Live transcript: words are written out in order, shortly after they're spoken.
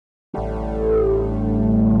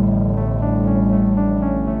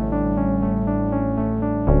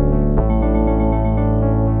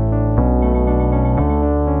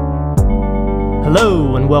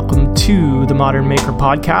welcome to the Modern Maker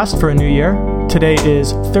Podcast for a new year. Today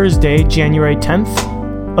is Thursday, January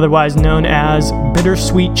 10th, otherwise known as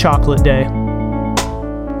Bittersweet Chocolate Day.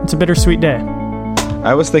 It's a bittersweet day.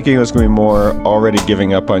 I was thinking it was going to be more already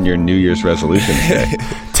giving up on your New Year's resolutions day.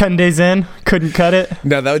 10 days in, couldn't cut it.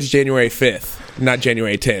 No, that was January 5th, not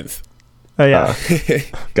January 10th. Oh, yeah.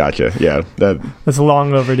 Gotcha. Yeah. That's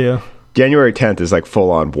long overdue. January 10th is like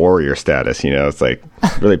full-on warrior status, you know. It's like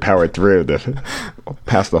really powered through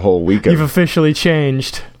past the whole week. You've officially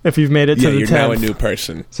changed if you've made it to the 10th. Yeah, you're now a new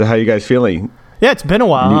person. So how you guys feeling? Yeah, it's been a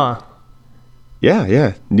while, huh?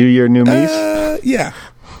 Yeah. New year, new me's? Yeah.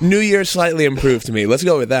 New Year slightly improved to me. Let's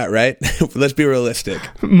go with that, right? Let's be realistic.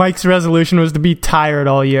 Mike's resolution was to be tired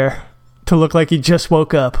all year, to look like he just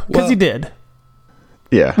woke up, because he did.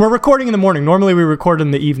 Yeah. We're recording in the morning. Normally we record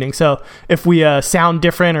in the evening. So if we sound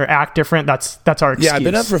different or act different, that's our excuse. Yeah, I've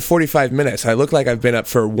been up for 45 minutes. I look like I've been up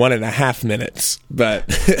for 1.5 minutes, but...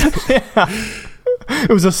 It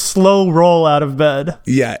was a slow roll out of bed.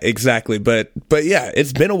 Yeah, exactly. But yeah,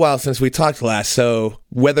 it's been a while since we talked last. So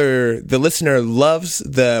whether the listener loves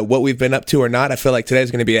what we've been up to or not, I feel like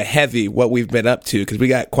today's going to be a heavy what we've been up to because we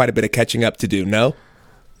got quite a bit of catching up to do, no?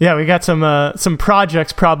 Yeah, we got some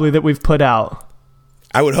projects probably that we've put out.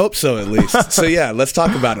 I would hope so, at least. So yeah, let's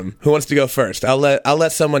talk about them. Who wants to go first? I'll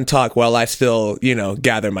let someone talk while I still,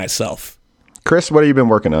 gather myself. Chris, what have you been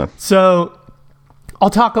working on? So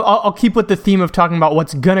I'll keep with the theme of talking about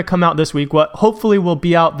what's going to come out this week. What hopefully will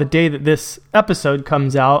be out the day that this episode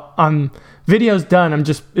comes out. Video's done.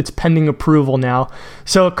 It's pending approval now.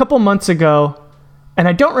 So a couple months ago, and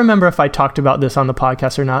I don't remember if I talked about this on the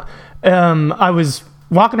podcast or not. I was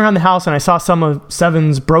walking around the house and I saw some of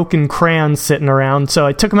Seven's broken crayons sitting around. So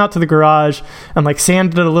I took them out to the garage and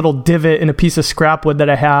sanded a little divot in a piece of scrap wood that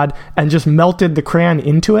I had and just melted the crayon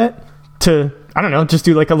into it to, I don't know, just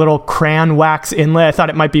do a little crayon wax inlay. I thought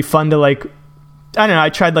it might be fun to I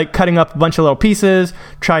tried cutting up a bunch of little pieces,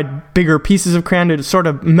 tried bigger pieces of crayon to sort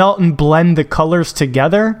of melt and blend the colors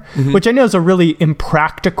together, which I know is a really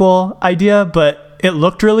impractical idea, but it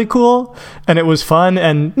looked really cool and it was fun,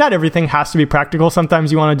 and not everything has to be practical.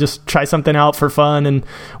 Sometimes you want to just try something out for fun, and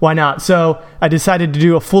why not? So I decided to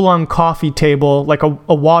do a full-on coffee table, like a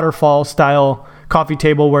waterfall style coffee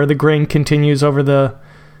table where the grain continues over the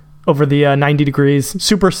 90 degrees.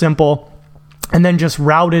 Super simple. And then just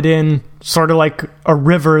route it in sort of like a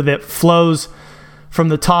river that flows from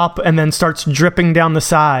the top and then starts dripping down the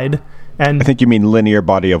side. And I think you mean linear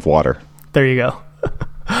body of water. There you go.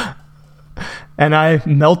 And I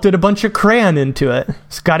melted a bunch of crayon into it.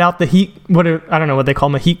 Just got out the heat. I don't know what they call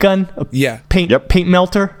them, a heat gun? Paint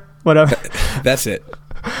melter, whatever. That's it.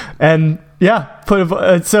 And yeah,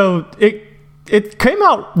 so it came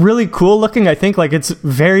out really cool looking. I think it's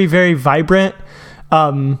very, very vibrant.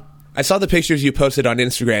 I saw the pictures you posted on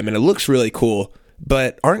Instagram and it looks really cool,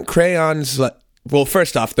 but aren't crayons well,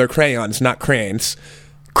 first off, they're crayons, not crayons.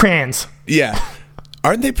 Crayons. Yeah.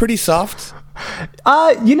 Aren't they pretty soft?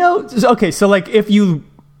 Okay, so if you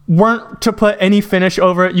weren't to put any finish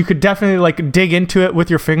over it, you could definitely dig into it with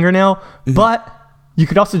your fingernail, but you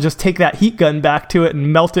could also just take that heat gun back to it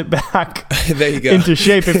and melt it back there you go. into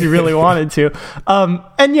shape if you really wanted to.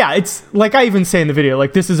 And yeah, it's like I even say in the video,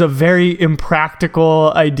 this is a very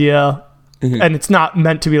impractical idea, and it's not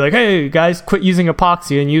meant to be hey guys, quit using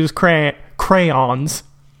epoxy and use crayons.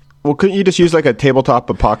 Well, couldn't you just use a tabletop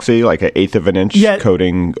epoxy, an 1/8 of an inch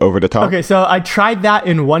coating over the top? Okay, so I tried that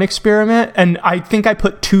in one experiment, and I think I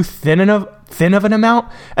put too thin of an amount.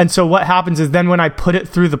 And so what happens is then when I put it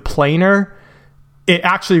through the planer, it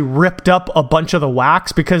actually ripped up a bunch of the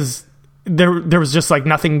wax because there was just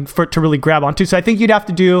nothing for it to really grab onto. So I think you'd have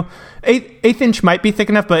to do 1/8 inch might be thick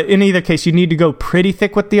enough, but in either case, you need to go pretty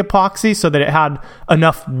thick with the epoxy so that it had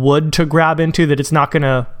enough wood to grab into that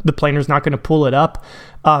the planer's not gonna pull it up.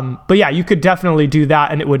 But yeah, you could definitely do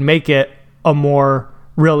that and it would make it a more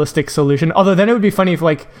realistic solution. Although then it would be funny if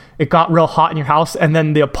it got real hot in your house and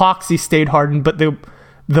then the epoxy stayed hardened, but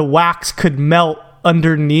the wax could melt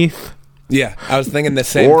underneath. Yeah, I was thinking the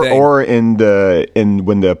same thing. Or when the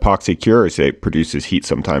epoxy cures, it produces heat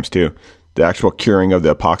sometimes too. The actual curing of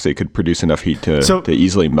the epoxy could produce enough heat to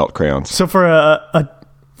easily melt crayons. So for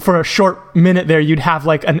a short minute there, you'd have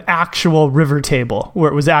an actual river table where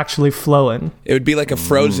it was actually flowing. It would be like a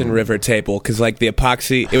frozen river table because the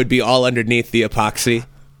epoxy, it would be all underneath the epoxy.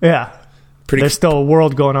 Yeah. There's still a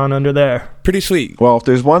world going on under there. Pretty sweet. Well, if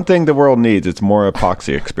there's one thing the world needs, it's more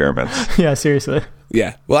epoxy experiments. Yeah, seriously.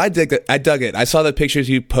 Yeah. Well, I dug it. I saw the pictures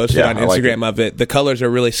you posted on Instagram of it. The colors are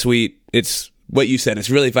really sweet. It's what you said. It's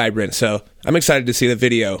really vibrant. So I'm excited to see the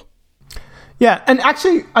video. Yeah. And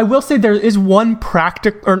actually, I will say there is one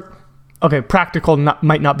okay, practical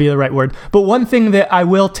might not be the right word, but one thing that I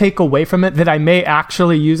will take away from it that I may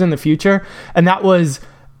actually use in the future, and that was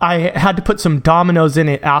I had to put some dominoes in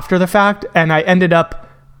it after the fact, and I ended up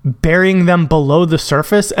burying them below the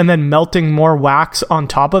surface and then melting more wax on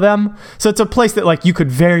top of them. So it's a place that like you could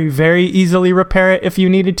very, very easily repair it if you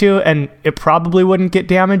needed to, and it probably wouldn't get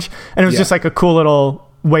damaged. And it was just like a cool little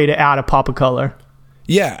way to add a pop of color.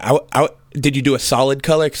 Yeah. Did you do a solid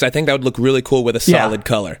color? Because I think that would look really cool with a solid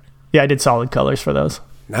color. Yeah, I did solid colors for those.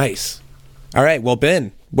 Nice. All right. Well,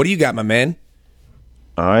 Ben, what do you got, my man?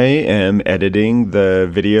 I am editing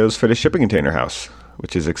the videos for the Shipping Container House,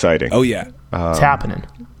 which is exciting. Oh, yeah. It's happening.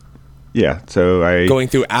 Yeah, so going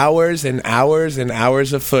through hours and hours and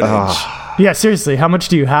hours of footage. Yeah, seriously, how much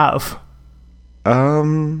do you have? I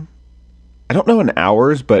don't know in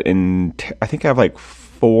hours, but I think I have like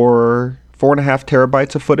 4.5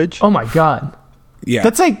 terabytes of footage. Oh my god. Yeah.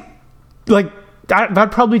 That's like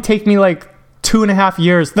that'd probably take me like 2.5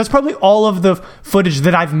 years. That's probably all of the footage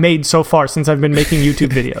that I've made so far since I've been making YouTube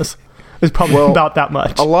videos. It's probably about that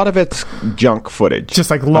much. A lot of it's junk footage.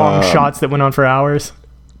 Just like long shots that went on for hours.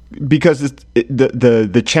 Because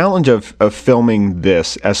the challenge of filming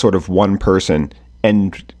this as sort of one person,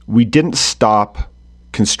 and we didn't stop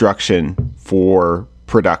construction for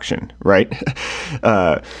production, right?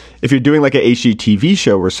 If you're doing like a HGTV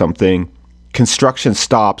show or something, construction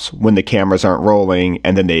stops when the cameras aren't rolling,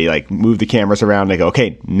 and then they like move the cameras around and they go,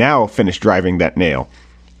 okay, now finish driving that nail.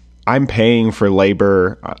 I'm paying for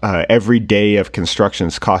labor. Every day of construction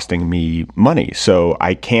is costing me money, so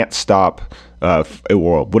I can't stop. It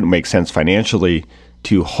wouldn't make sense financially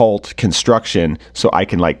to halt construction so I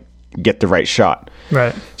can like get the right shot.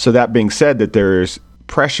 Right. So that being said, that there's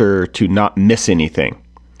pressure to not miss anything,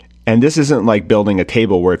 and this isn't like building a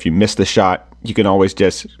table where if you miss the shot, you can always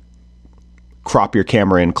just crop your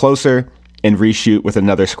camera in closer and reshoot with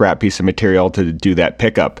another scrap piece of material to do that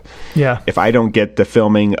pickup. Yeah. If I don't get the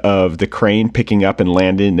filming of the crane picking up and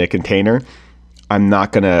landing the container, I'm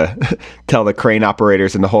not going to tell the crane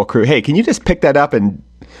operators and the whole crew, hey, can you just pick that up? And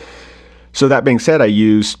so that being said, I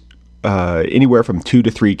used anywhere from 2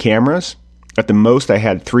 to 3 cameras. At the most, I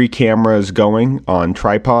had 3 cameras going on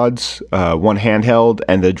tripods, 1 handheld,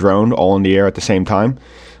 and the drone all in the air at the same time.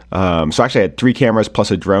 So actually I had 3 cameras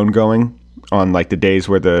plus a drone going on like the days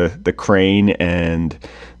where the crane and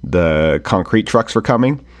the concrete trucks were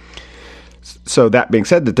coming. So that being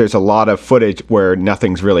said, that there's a lot of footage where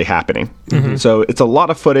nothing's really happening. Mm-hmm. So it's a lot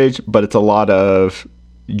of footage, but it's a lot of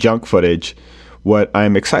junk footage. What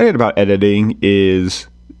I'm excited about editing is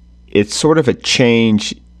it's sort of a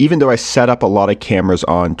change. Even though I set up a lot of cameras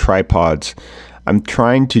on tripods, I'm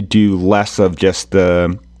trying to do less of just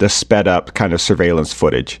the sped up kind of surveillance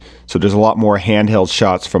footage. So there's a lot more handheld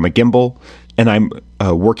shots from a gimbal, and I'm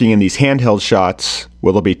working in these handheld shots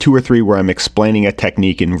where there'll be 2 or 3 where I'm explaining a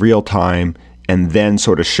technique in real time and then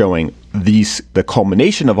sort of showing the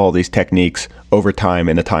culmination of all these techniques over time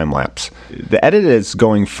in a time lapse. The edit is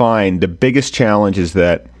going fine. The biggest challenge is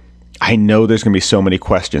that I know there's going to be so many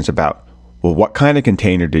questions about, well, what kind of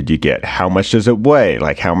container did you get? How much does it weigh?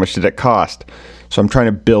 Like, how much did it cost? So I'm trying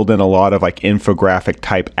to build in a lot of like infographic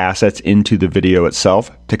type assets into the video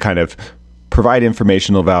itself to kind of provide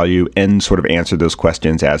informational value and sort of answer those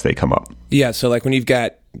questions as they come up. Yeah, so like when you've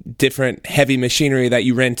got different heavy machinery that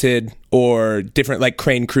you rented or different like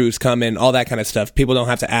crane crews come in, all that kind of stuff, people don't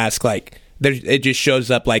have to ask like, it just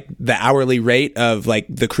shows up like the hourly rate of like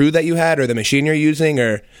the crew that you had or the machine you're using,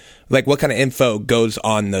 or like what kind of info goes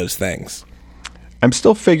on those things? I'm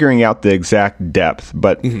still figuring out the exact depth,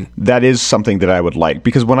 but that is something that I would like,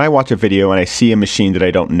 because when I watch a video and I see a machine that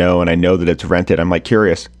I don't know and I know that it's rented, I'm like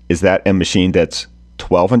curious, is that a machine that's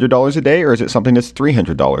 $1,200 a day or is it something that's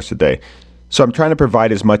 $300 a day? So I'm trying to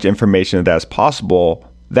provide as much information of that as possible.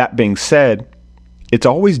 That being said, it's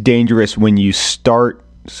always dangerous when you start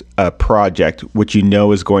a project which you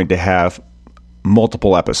know is going to have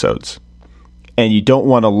multiple episodes. And you don't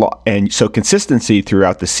want to, and so consistency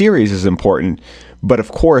throughout the series is important. But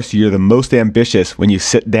of course, you're the most ambitious when you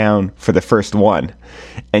sit down for the first one,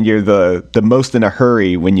 and you're the most in a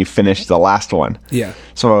hurry when you finish the last one. Yeah.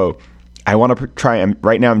 So I want to try.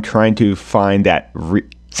 Right now, I'm trying to find that.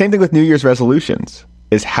 Same thing with New Year's resolutions.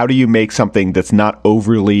 Is how do you make something that's not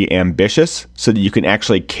overly ambitious so that you can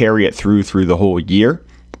actually carry it through the whole year,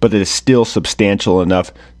 but it is still substantial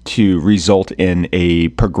enough to result in a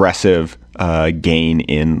progressive gain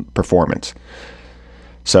in performance.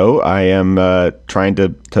 So I am trying to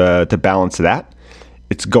balance that.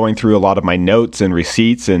 It's going through a lot of my notes and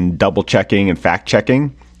receipts and double checking and fact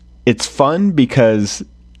checking. It's fun because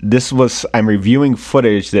I'm reviewing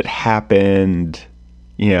footage that happened,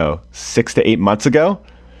 6 to 8 months ago.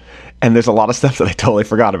 and there's a lot of stuff that I totally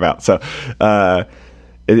forgot about. So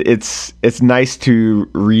it's nice to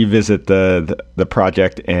revisit the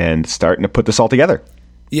project and starting to put this all together.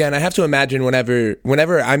 Yeah, and I have to imagine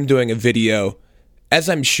whenever I'm doing a video, as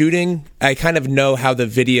I'm shooting, I kind of know how the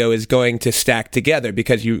video is going to stack together,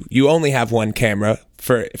 because you only have one camera,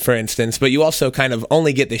 for instance, but you also kind of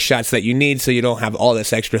only get the shots that you need, so you don't have all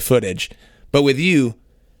this extra footage. But with you,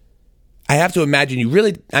 I have to imagine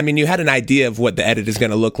you had an idea of what the edit is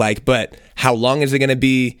going to look like, but how long is it going to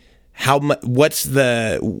be? What's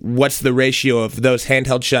the ratio of those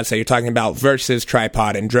handheld shots that you're talking about versus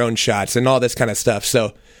tripod and drone shots and all this kind of stuff?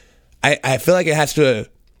 So I feel like it has to,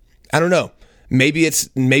 I don't know, maybe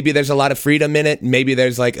there's a lot of freedom in it, maybe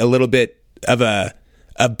there's like a little bit of a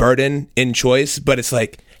burden in choice, but it's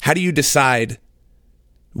like, how do you decide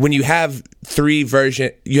when you have three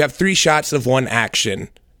shots of one action?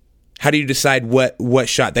 How do you decide what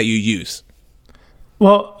shot that you use?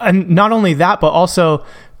 Well, and not only that, but also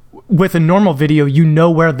with a normal video, you know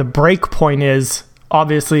where the break point is,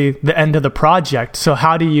 obviously the end of the project. So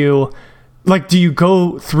how do you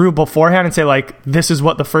go through beforehand and say, like, this is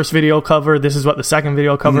what the first video will cover, this is what the second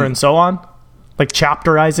video will cover, and so on? Like,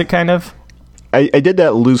 chapterize it, kind of? I did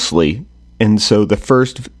that loosely. And so the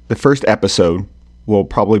first episode will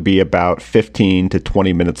probably be about 15 to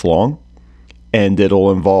 20 minutes long. And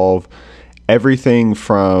it'll involve everything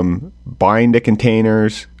from buying the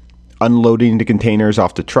containers, unloading the containers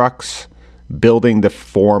off the trucks, building the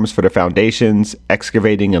forms for the foundations,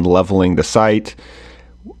 excavating and leveling the site,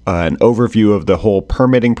 an overview of the whole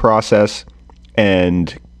permitting process,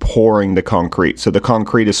 and pouring the concrete. So the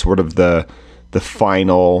concrete is sort of the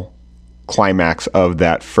final climax of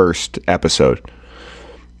that first episode.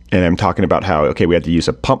 And I'm talking about how, okay, we had to use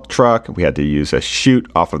a pump truck, we had to use a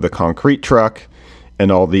chute off of the concrete truck,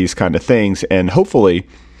 and all these kind of things. And hopefully,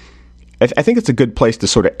 I think it's a good place to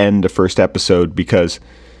sort of end the first episode, because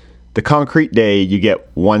the concrete day, you get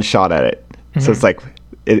one shot at it. Mm-hmm. So it's like,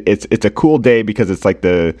 it's a cool day, because it's like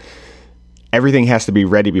everything has to be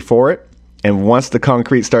ready before it. And once the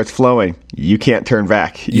concrete starts flowing, you can't turn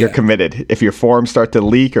back. You're committed. If your forms start to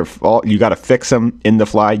leak or fall, you got to fix them in the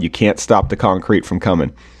fly. You can't stop the concrete from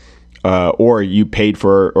coming. Or you paid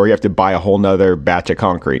for, or you have to buy a whole nother batch of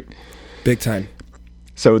concrete. Big time.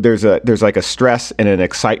 So there's like a stress and an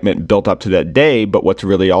excitement built up to that day. But what's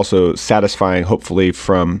really also satisfying, hopefully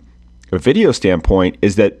from a video standpoint,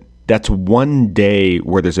 is that that's one day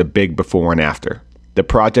where there's a big before and after. The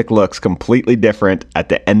project looks completely different at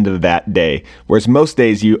the end of that day, whereas most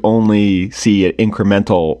days you only see an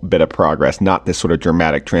incremental bit of progress, not this sort of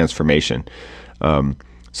dramatic transformation.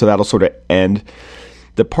 So that'll sort of end.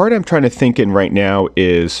 The part I'm trying to think in right now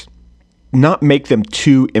is not make them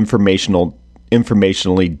too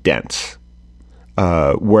informationally dense,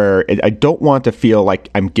 where I don't want to feel like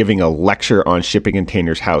I'm giving a lecture on shipping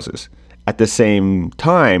containers houses. At the same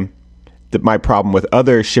time, my problem with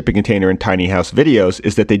other shipping container and tiny house videos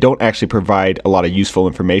is that they don't actually provide a lot of useful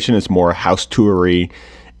information. It's more house toury,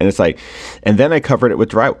 and it's like, and then I covered it with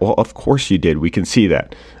drywall. Well, of course you did. We can see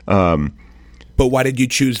that. But why did you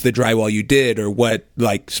choose the drywall you did, or what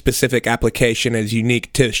like specific application is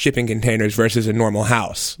unique to shipping containers versus a normal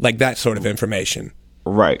house? Like that sort of information.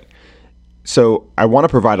 Right. So I want to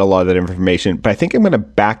provide a lot of that information, but I think I'm going to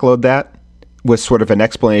backload that with sort of an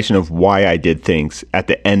explanation of why I did things at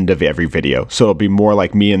the end of every video. So it'll be more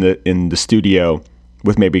like me in the studio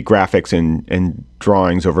with maybe graphics and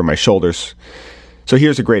drawings over my shoulders. So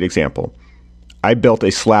here's a great example. I built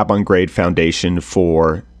a slab on grade foundation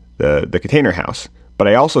for the container house, but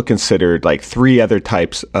I also considered like 3 other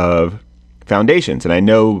types of foundations. And I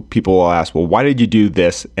know people will ask, well, why did you do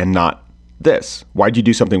this and not this? Why did you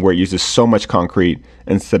do something where it uses so much concrete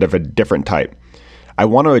instead of a different type? I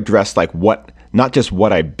want to address like not just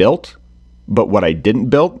what I built, but what I didn't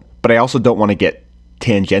build. But I also don't want to get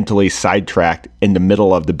tangentially sidetracked in the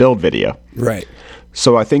middle of the build video. Right.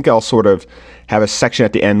 So I think I'll sort of have a section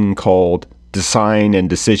at the end called design and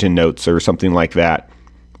decision notes or something like that,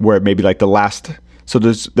 where maybe like so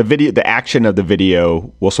there's the action of the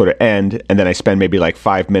video will sort of end, and then I spend maybe like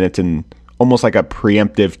 5 minutes in almost like a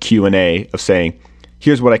preemptive Q&A of saying,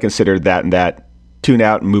 here's what I considered that and that. Tune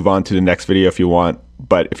out and move on to the next video if you want.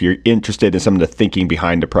 But if you're interested in some of the thinking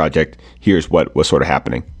behind the project, here's what was sort of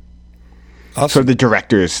happening. Awesome. So the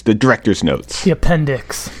director's notes. The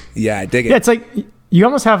appendix. Yeah, I dig it. Yeah, it's like you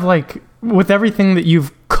almost have like, with everything that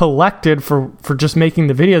you've collected for just making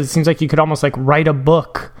the videos, it seems like you could almost like write a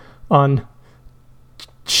book on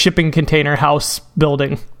shipping container house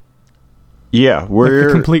building. Yeah, we're like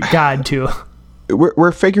the complete guide to.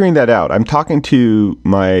 We're figuring that out. I'm talking to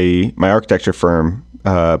my architecture firm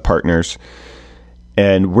partners,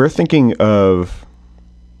 And we're thinking of,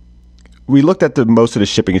 we looked at most of the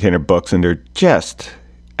shipping container books, and they're just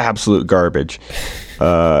absolute garbage.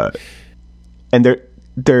 And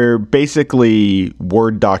they're basically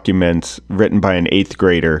Word documents written by an 8th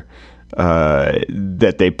grader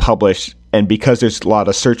that they publish. And because there's a lot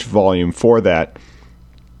of search volume for that,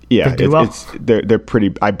 yeah, they're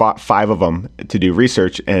pretty. I bought 5 of them to do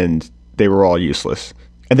research, and they were all useless.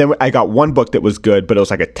 And then I got one book that was good, but it was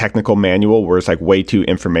like a technical manual where it's like way too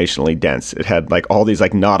informationally dense. It had like all these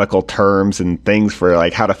like nautical terms and things for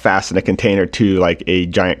like how to fasten a container to like a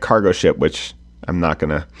giant cargo ship, which I'm not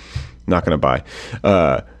gonna buy.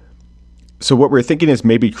 So what we're thinking is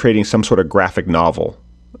maybe creating some sort of graphic novel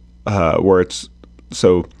where it's,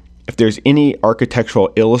 so if there's any architectural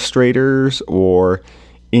illustrators or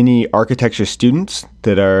any architecture students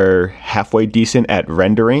that are halfway decent at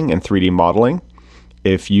rendering and 3D modeling,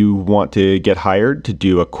 if you want to get hired to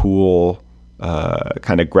do a cool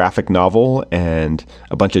kind of graphic novel and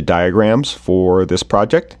a bunch of diagrams for this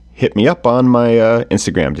project, hit me up on my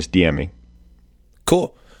Instagram. Just DM me.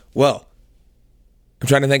 Cool. Well, I'm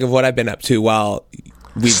trying to think of what I've been up to while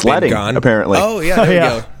we've Sledding, been gone. Apparently. Oh, yeah, there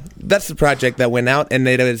we go. That's the project that went out, and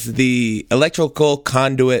it is the Electrical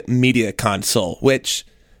Conduit Media Console, which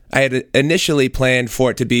I had initially planned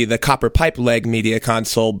for it to be the copper pipe leg media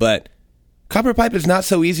console, but copper pipe is not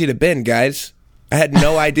so easy to bend, guys. I had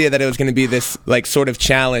no idea that it was going to be this like sort of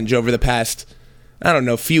challenge over the past, I don't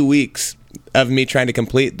know, few weeks of me trying to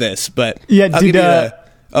complete this. But yeah, go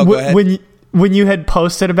ahead. When you had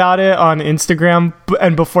posted about it on Instagram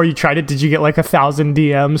and before you tried it, did you get like 1,000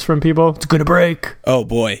 DMs from people? It's gonna break. Oh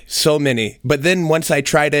boy, so many. But then once I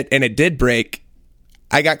tried it and it did break,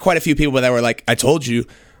 I got quite a few people that were like, "I told you,"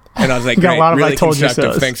 and I was like, "Great, really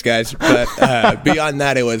constructive, thanks, guys." But beyond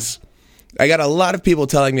that, I got a lot of people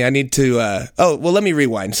telling me I need to, let me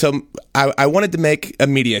rewind. So I wanted to make a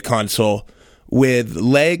media console with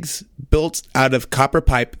legs built out of copper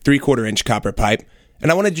pipe, 3/4 inch copper pipe. And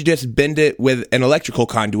I wanted to just bend it with an electrical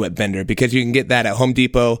conduit bender because you can get that at Home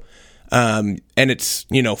Depot. And it's,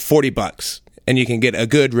 $40 and you can get a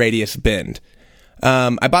good radius bend.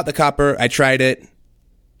 I bought the copper. I tried it.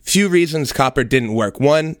 Few reasons copper didn't work.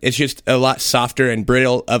 One, it's just a lot softer and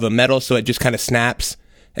brittle of a metal, so it just kind of snaps.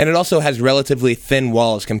 And it also has relatively thin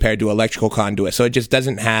walls compared to electrical conduit, so it just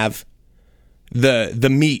doesn't have the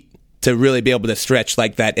meat to really be able to stretch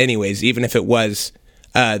like that anyways, even if it was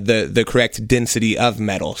the correct density of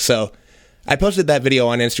metal. So I posted that video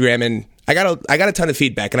on Instagram, and I got a ton of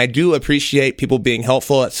feedback, and I do appreciate people being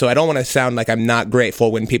helpful. So I don't want to sound like I'm not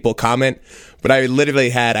grateful when people comment, but I literally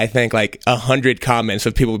had, I think, like 100 comments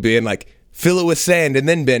of people being like, "Fill it with sand and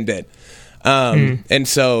then bend it." And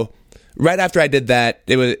so right after I did that,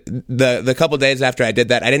 it was the couple days after I did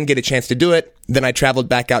that, I didn't get a chance to do it. Then I traveled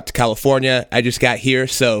back out to California. I just got here,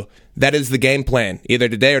 so that is the game plan. Either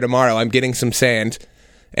today or tomorrow, I'm getting some sand.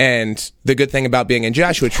 And the good thing about being in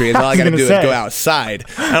Joshua Tree is all I got to do is go outside.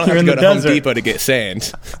 I don't have to go to Home Depot to get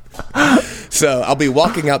sand. So I'll be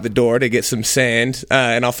walking out the door to get some sand,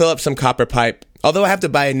 and I'll fill up some copper pipe. Although I have to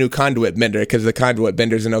buy a new conduit bender because the conduit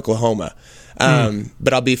bender's in Oklahoma.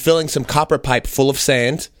 But I'll be filling some copper pipe full of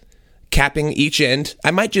sand, capping each end.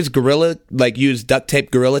 I might just use duct tape,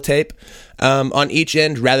 Gorilla Tape on each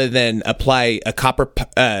end rather than apply a copper,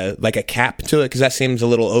 like a cap to it, because that seems a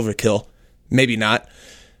little overkill. Maybe not.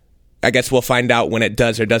 I guess we'll find out when it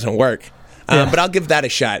does or doesn't work. But I'll give that a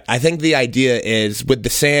shot. I think the idea is with the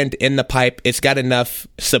sand in the pipe, it's got enough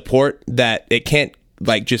support that it can't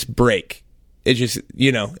just break. It just,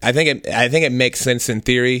 I think it makes sense in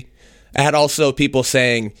theory. I had also people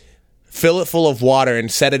saying, fill it full of water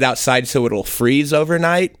and set it outside so it'll freeze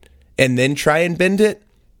overnight and then try and bend it.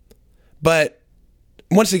 But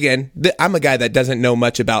once again, I'm a guy that doesn't know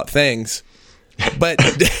much about things. But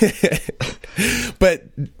but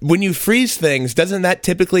when you freeze things, doesn't that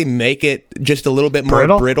typically make it just a little bit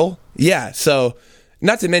more brittle? Yeah. So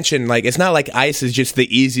not to mention, it's not like ice is just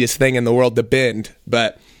the easiest thing in the world to bend.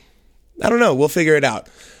 But I don't know. We'll figure it out.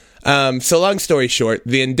 So long story short,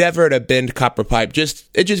 the endeavor to bend copper pipe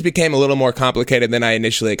just became a little more complicated than I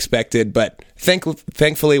initially expected. But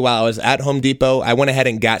thankfully, while I was at Home Depot, I went ahead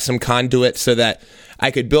and got some conduit so that I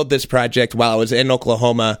could build this project while I was in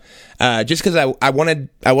Oklahoma, just because I wanted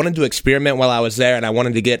to experiment while I was there, and I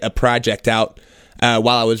wanted to get a project out while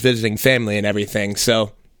I was visiting family and everything.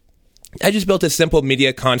 So I just built a simple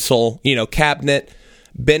media console, cabinet,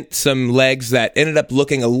 bent some legs that ended up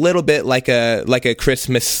looking a little bit like a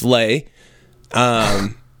Christmas sleigh.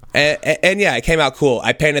 And yeah, it came out cool.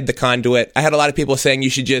 I painted the conduit. I had a lot of people saying you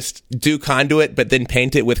should just do conduit, but then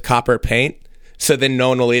paint it with copper paint, so then no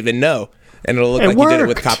one will even know. And it'll look like you did it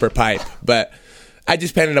with copper pipe. But I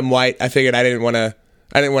just painted them white. I figured I didn't want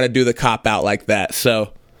to do the cop out like that.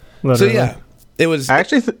 So yeah, it was. I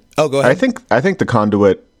actually, go ahead. I think the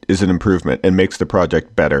conduit is an improvement and makes the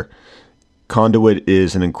project better. Conduit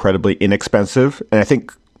is an incredibly inexpensive, and I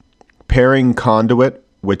think pairing conduit,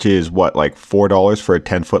 which is like $4 for a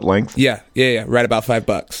 10-foot length. Yeah, right about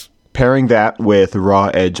 $5. Pairing that with raw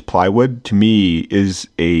edge plywood, to me, is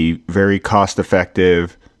a very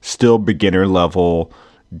cost-effective, still beginner-level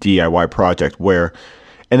DIY project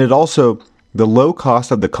and it also, the low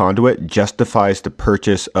cost of the conduit justifies the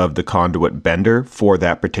purchase of the conduit bender for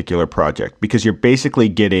that particular project, because you're basically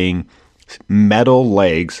getting metal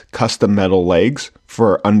legs, custom metal legs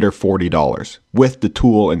for under $40 with the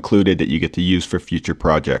tool included that you get to use for future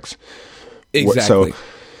projects. Exactly. So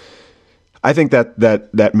I think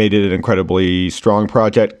that made it an incredibly strong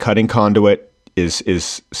project. Cutting conduit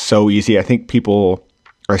is so easy. I think people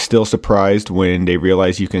are still surprised when they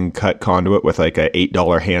realize you can cut conduit with like a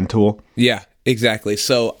 $8 hand tool. Yeah, exactly.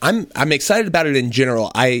 So I'm excited about it in general.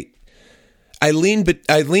 I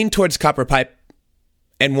lean towards copper pipe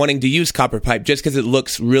and wanting to use copper pipe just because it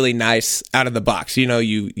looks really nice out of the box. You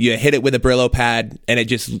hit it with a Brillo pad and it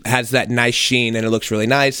just has that nice sheen and it looks really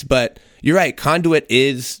nice. But you're right, conduit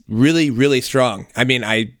is really, really strong. I mean,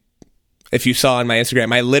 if you saw on my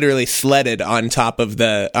Instagram, I literally sledded on top of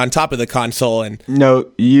the console and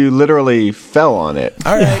no, you literally fell on it.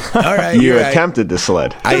 All right. You attempted to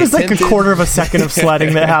sled. It was like a quarter of a second of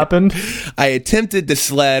sledding that happened. I attempted to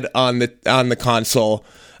sled on the console.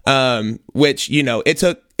 Which,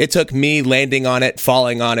 it took me landing on it,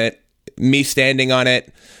 falling on it, me standing on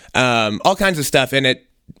it, all kinds of stuff. And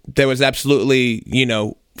there was absolutely,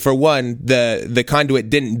 for one, the conduit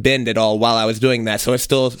didn't bend at all while I was doing that. So it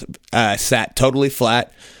still, sat totally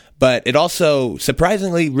flat, but it also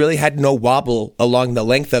surprisingly really had no wobble along the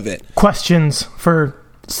length of it. Questions from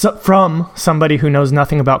somebody who knows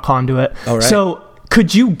nothing about conduit. All right. So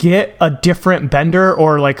could you get a different bender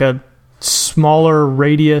or like a smaller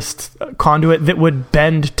radius conduit that would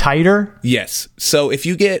bend tighter? Yes. So if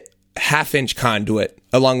you get 1/2-inch conduit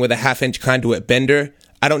along with a 1/2-inch conduit bender,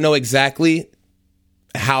 I don't know exactly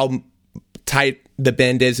how tight the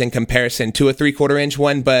bend is in comparison to a 3/4-inch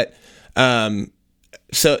one, but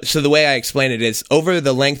so the way I explain it is over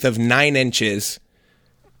the length of 9 inches,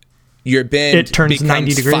 your bend becomes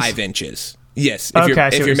 90 degrees? 5 inches. Yes,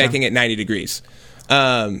 if you're making it 90 degrees.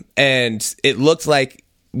 And it looked like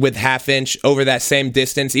with 1/2 inch over that same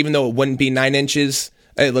distance, even though it wouldn't be 9 inches,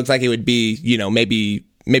 it looked like it would be,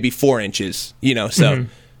 maybe 4 inches, so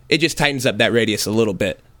it just tightens up that radius a little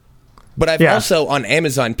bit. But I've also on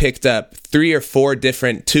Amazon picked up 3 or 4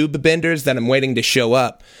 different tube benders that I'm waiting to show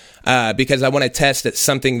up, because I want to test at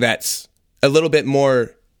something that's a little bit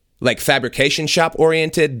more like fabrication shop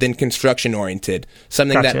oriented than construction oriented.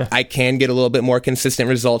 Something Gotcha. that I can get a little bit more consistent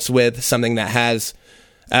results with, something that has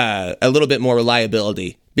a little bit more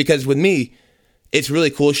reliability. Because with me, it's really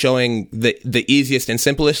cool showing the easiest and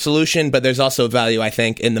simplest solution, but there's also value, I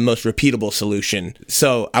think, in the most repeatable solution.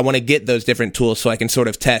 So I want to get those different tools so I can sort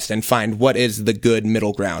of test and find what is the good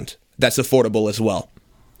middle ground that's affordable as well.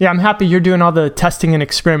 Yeah, I'm happy you're doing all the testing and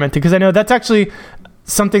experimenting, because I know that's actually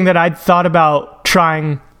something that I'd thought about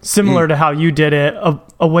trying similar to how you did it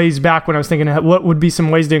a ways back when I was thinking what would be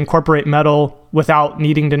some ways to incorporate metal without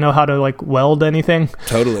needing to know how to like weld anything.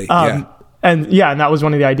 Totally. And that was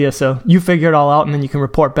one of the ideas. So you figure it all out and then you can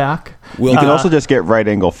report back. You can also just get right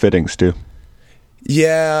angle fittings too.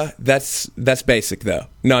 Yeah, that's basic though.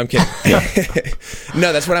 No, I'm kidding.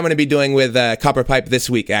 No, that's what I'm going to be doing with copper pipe this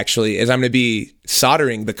week, actually, is I'm going to be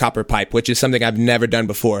soldering the copper pipe, which is something I've never done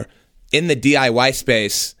before. In the DIY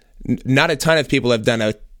space, not a ton of people have done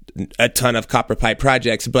a ton of copper pipe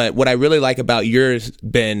projects, but what I really like about yours,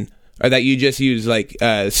 Ben, are that you just use like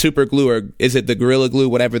super glue, or is it the Gorilla Glue,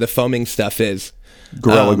 whatever the foaming stuff is?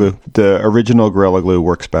 Gorilla Glue. The original Gorilla Glue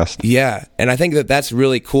works best. Yeah, and I think that that's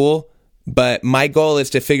really cool, but my goal is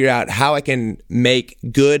to figure out how I can make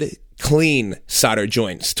good, clean solder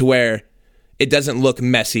joints to where it doesn't look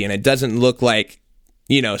messy and it doesn't look like,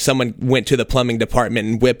 someone went to the plumbing department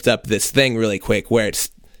and whipped up this thing really quick, where it's,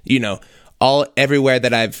 everywhere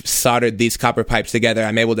that I've soldered these copper pipes together,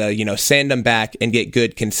 I'm able to, sand them back and get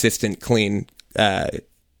good, consistent, clean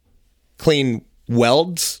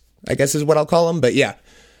welds, I guess is what I'll call them. But yeah,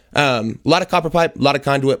 a lot of copper pipe, a lot of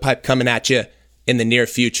conduit pipe coming at you in the near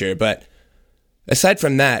future. But aside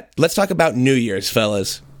from that, let's talk about New Year's,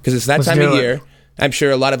 fellas, because it's that time of year. I'm sure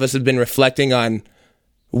a lot of us have been reflecting on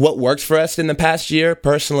what worked for us in the past year,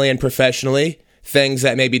 personally and professionally. Things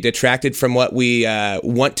that maybe detracted from what we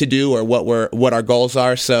want to do or what our goals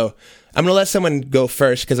are. So I'm going to let someone go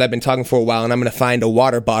first because I've been talking for a while and I'm going to find a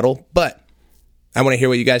water bottle. But I want to hear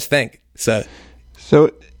what you guys think. So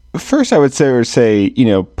first I would say,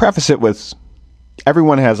 preface it with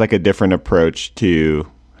everyone has like a different approach to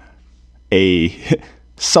a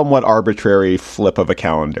somewhat arbitrary flip of a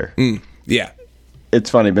calendar. Yeah. It's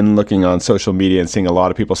funny, I've been looking on social media and seeing a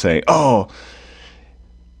lot of people saying, so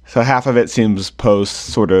half of it seems post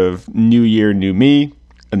sort of new year, new me.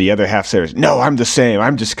 And the other half says, no, I'm the same.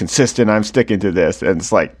 I'm just consistent. I'm sticking to this. And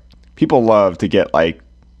it's like, people love to get like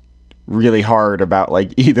really hard about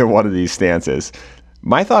like either one of these stances.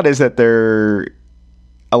 My thought is that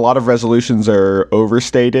a lot of resolutions are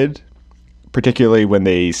overstated, particularly when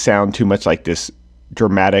they sound too much like this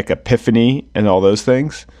dramatic epiphany and all those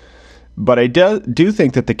things. But I do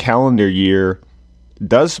think that the calendar year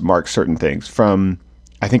does mark certain things.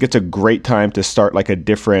 I think it's a great time to start like a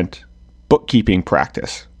different bookkeeping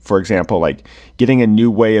practice. For example, like getting a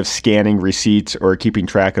new way of scanning receipts or keeping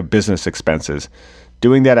track of business expenses.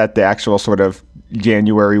 Doing that at the actual sort of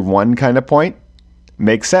January 1 kind of point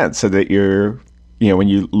makes sense, so that when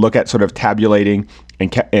you look at sort of tabulating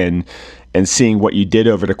and seeing what you did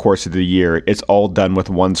over the course of the year, it's all done with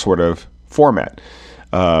one sort of format.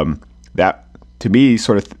 That to me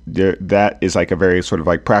that is like a very sort of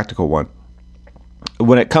like practical one.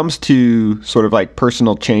 When it comes to sort of like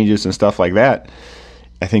personal changes and stuff like that,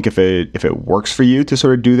 I think if it works for you to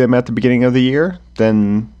sort of do them at the beginning of the year,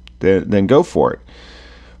 then go for it.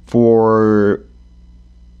 For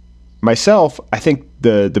myself, I think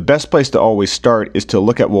the best place to always start is to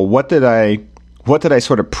look at, well, what did I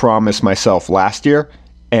sort of promise myself last year,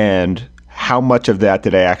 and how much of that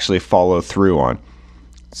did I actually follow through on?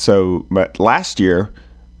 So last year,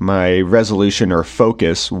 my resolution or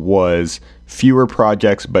focus was fewer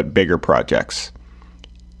projects but bigger projects.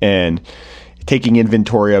 And taking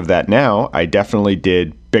inventory of that now, I definitely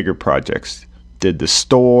did bigger projects. Did the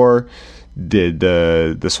store, did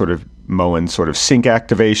the sort of Moen sort of sink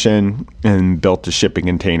activation, and built a shipping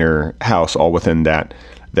container house all within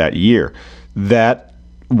that year. That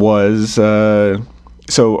was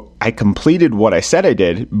so I completed what I said I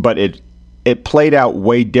did, but it played out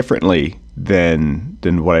way differently than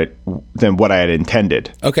what I had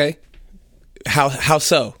intended. Okay. How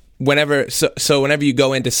so? Whenever you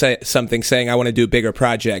go into something saying I want to do bigger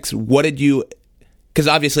projects, what did you? Because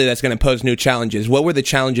obviously that's going to pose new challenges. What were the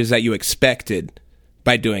challenges that you expected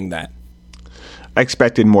by doing that? I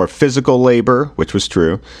expected more physical labor, which was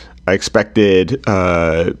true. I expected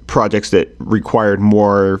projects that required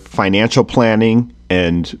more financial planning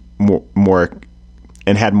and more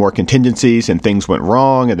and had more contingencies, and things went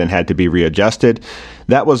wrong and then had to be readjusted.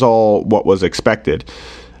 That was all what was expected.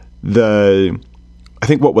 I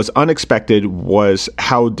think what was unexpected was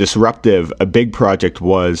how disruptive a big project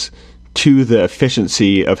was to the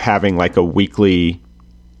efficiency of having like a weekly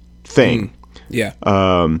thing. Yeah.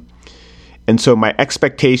 And so my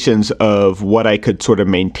expectations of what I could sort of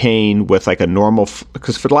maintain with like a normal,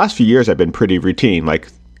 because for the last few years I've been pretty routine, like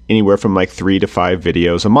anywhere from like 3 to 5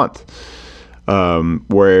 videos a month.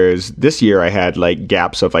 Whereas this year I had like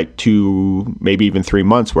gaps of like 2, maybe even 3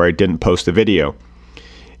 months where I didn't post a video.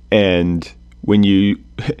 And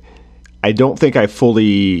I don't think I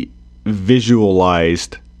fully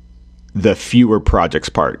visualized the fewer projects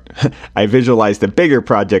part. I visualized the bigger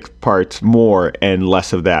project parts more and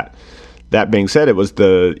less of that. That being said, it was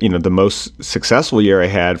the most successful year I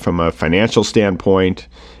had from a financial standpoint,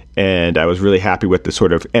 and I was really happy with the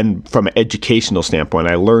sort of, and from an educational standpoint,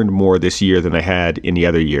 I learned more this year than I had any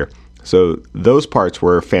other year. So those parts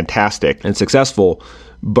were fantastic and successful,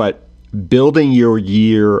 but building your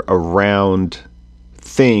year around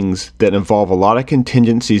things that involve a lot of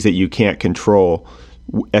contingencies that you can't control,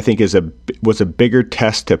 I think was a bigger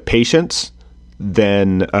test to patience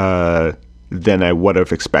than I would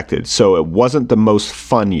have expected. So it wasn't the most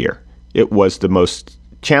fun year. It was the most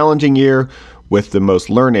challenging year with the most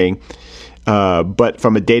learning. But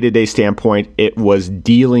from a day-to-day standpoint, it was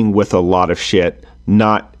dealing with a lot of shit,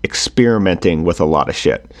 not experimenting with a lot of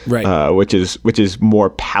shit, right? Which is more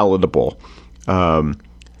palatable. That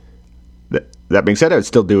being said, I would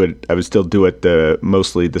still do it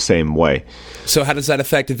mostly the same way. So how does that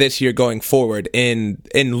affect this year going forward in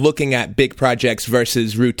looking at big projects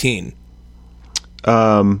versus routine?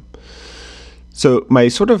 So my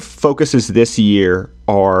sort of focuses this year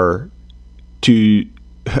are to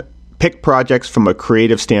pick projects from a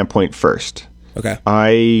creative standpoint first.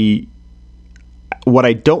 Okay. What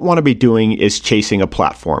I don't want to be doing is chasing a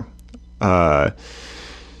platform.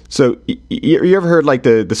 So you ever heard like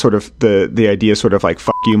the sort of the idea sort of like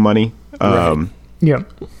fuck you money? Right. Yeah.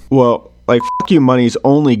 Well, like fuck you money is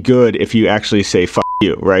only good if you actually say fuck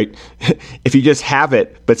you, right? If you just have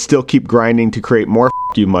it but still keep grinding to create more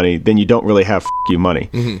fuck you money, then you don't really have fuck you money.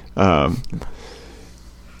 You're on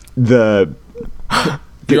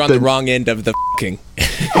the wrong end of the f***ing.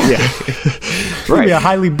 Yeah. Right. Be a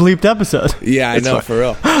highly bleeped episode. Yeah, I know, for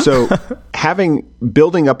real. So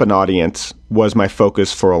building up an audience was my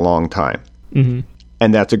focus for a long time. And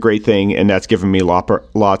that's a great thing. And that's given me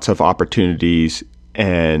lots of opportunities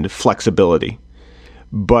and flexibility.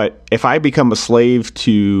 But if I become a slave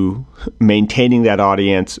to maintaining that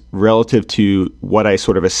audience relative to what I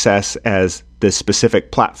sort of assess as the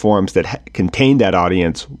specific platforms that contain that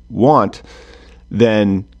audience want,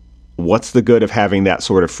 then what's the good of having that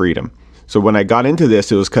sort of freedom? So when I got into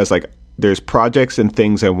this, it was because there's projects and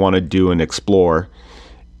things I want to do and explore,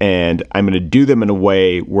 and I'm going to do them in a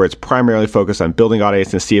way where it's primarily focused on building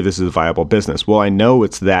audience and see if this is a viable business. Well, I know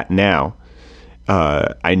it's that now.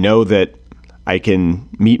 I know that I can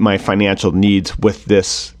meet my financial needs with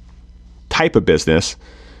this type of business.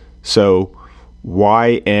 So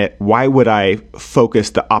why would I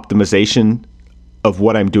focus the optimization of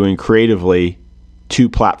what I'm doing creatively to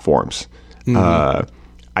platforms?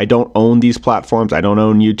 I don't own these platforms. I don't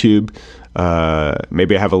own YouTube.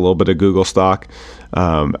 Maybe I have a little bit of Google stock.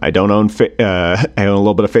 I don't own. I own a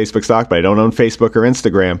little bit of Facebook stock, but I don't own Facebook or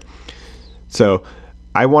Instagram. So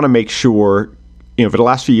I want to make sure. For the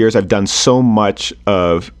last few years, I've done so much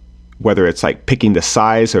of whether it's picking the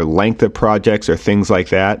size or length of projects or things like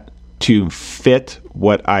that to fit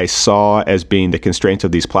what I saw as being the constraints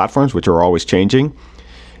of these platforms, which are always changing.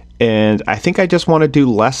 And I think I just want to do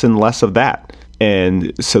less and less of that.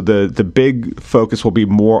 And so the big focus will be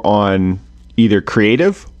more on either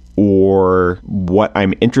creative or what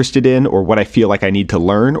I'm interested in or what I feel like I need to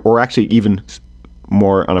learn, or actually even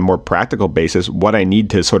more on a more practical basis, what I need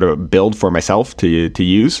to sort of build for myself to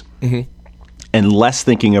use, and less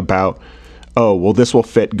thinking about, this will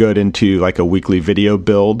fit good into a weekly video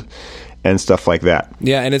build and stuff like that.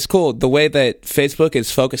 Yeah, and it's cool the way that Facebook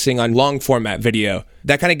is focusing on long format video.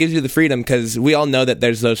 That kind of gives you the freedom, because we all know that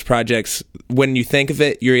there's those projects. When you think of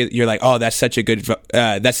it, you're like, oh, that's such a good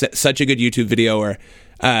YouTube video, or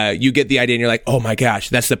you get the idea and you're like, oh my gosh,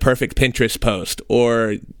 that's the perfect Pinterest post.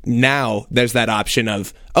 Or now there's that option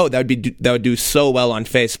of, that would do so well on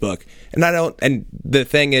Facebook. And the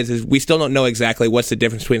thing is we still don't know exactly what's the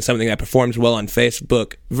difference between something that performs well on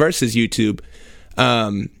Facebook versus YouTube.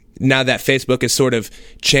 Now that Facebook is sort of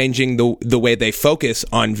changing the way they focus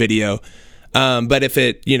on video. But if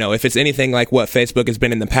it's anything like what Facebook has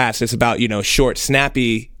been in the past, it's about, short,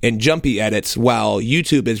 snappy and jumpy edits, while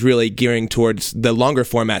YouTube is really gearing towards the longer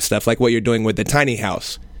format stuff, like what you're doing with the tiny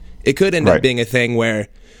house. It could end up being a thing where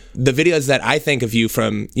the videos that I think of you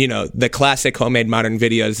from, the classic homemade modern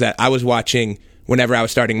videos that I was watching whenever I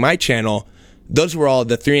was starting my channel, those were all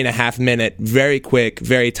the 3.5 minute, very quick,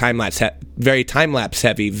 very time lapse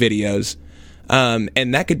heavy videos.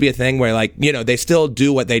 And that could be a thing where they still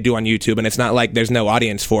do what they do on YouTube, and it's not like there's no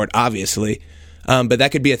audience for it, obviously. But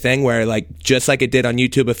that could be a thing where just like it did on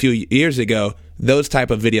YouTube a few years ago, those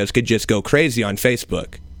type of videos could just go crazy on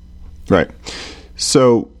Facebook. Right.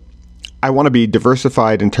 So I want to be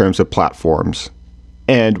diversified in terms of platforms.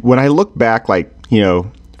 And when I look back 5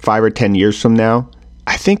 or 10 years from now,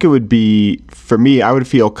 I think it would be, for me, I would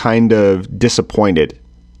feel kind of disappointed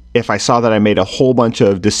if I saw that I made a whole bunch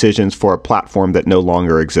of decisions for a platform that no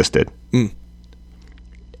longer existed.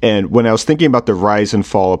 And when I was thinking about the rise and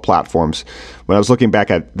fall of platforms, when I was looking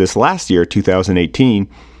back at this last year, 2018,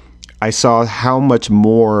 I saw how much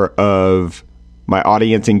more of my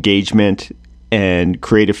audience engagement and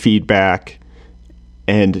creative feedback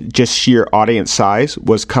and just sheer audience size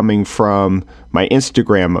was coming from my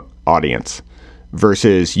Instagram audience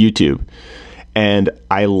versus YouTube. And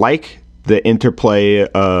I like the interplay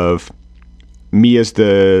of me as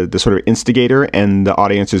the sort of instigator and the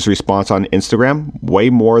audience's response on Instagram way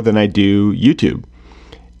more than I do YouTube.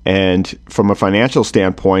 And from a financial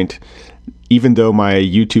standpoint, even though my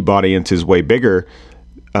YouTube audience is way bigger,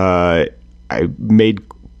 I made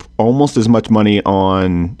almost as much money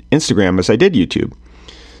on Instagram as I did YouTube.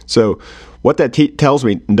 So what that tells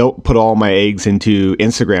me, don't put all my eggs into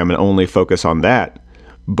Instagram and only focus on that.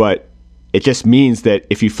 But it just means that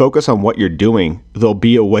if you focus on what you're doing, there'll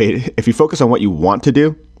be a way. If you focus on what you want to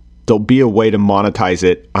do, there'll be a way to monetize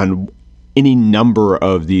it on any number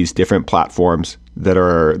of these different platforms that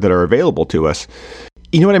are available to us.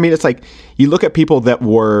 You know what I mean? It's like you look at people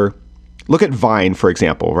look at Vine, for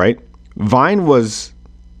example, right? Vine was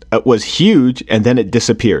huge, and then it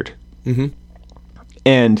disappeared.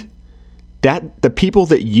 And that the people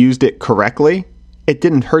that used it correctly, it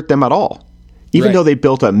didn't hurt them at all. Even though they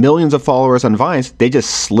built up millions of followers on Vines, they just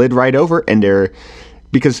slid right over.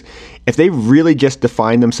 Because if they really just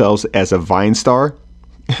define themselves as a Vine star,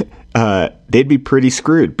 they'd be pretty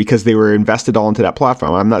screwed because they were invested all into that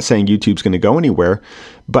platform. I'm not saying YouTube's going to go anywhere,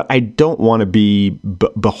 but I don't want to be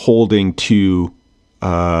beholden to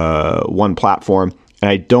one platform, and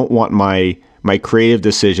I don't want my creative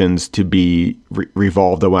decisions to be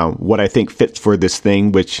revolved around what I think fits for this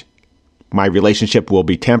thing, which my relationship will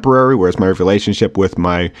be temporary, whereas my relationship with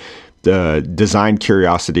my design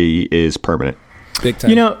curiosity is permanent. Big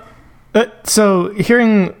time. So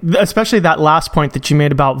hearing especially that last point that you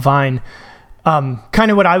made about Vine,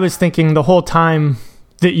 kind of what I was thinking the whole time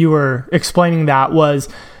that you were explaining that was,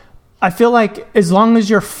 I feel like as long as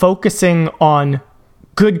you're focusing on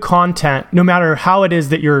good content, no matter how it is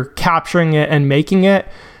that you're capturing it and making it,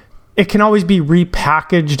 it can always be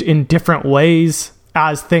repackaged in different ways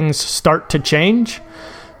as things start to change.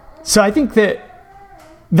 So I think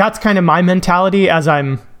that's kind of my mentality as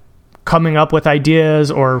I'm coming up with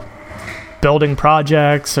ideas or building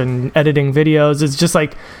projects and editing videos. It's just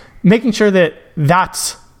like making sure that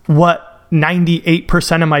that's what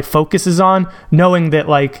 98% of my focus is on, knowing that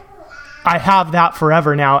like I have that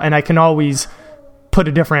forever now and I can always put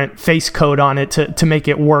a different face code on it to make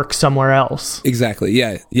it work somewhere else. Exactly.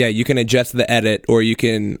 Yeah. You can adjust the edit, or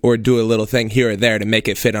do a little thing here or there to make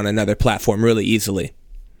it fit on another platform really easily.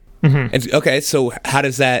 Mm-hmm. And, okay. So how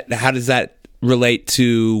does that relate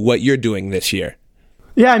to what you're doing this year?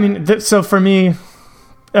 Yeah. I mean, so for me,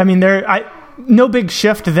 I mean, no big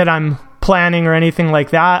shift that I'm planning or anything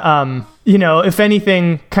like that. If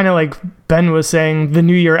anything, kind of like Ben was saying, the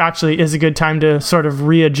new year actually is a good time to sort of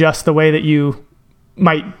readjust the way that you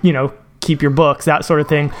might, keep your books, that sort of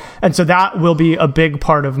thing. And so that will be a big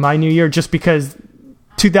part of my new year, just because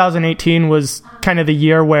 2018 was kind of the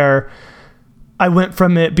year where I went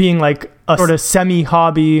from it being like a sort of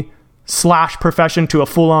semi-hobby / profession to a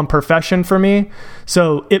full-on profession for me.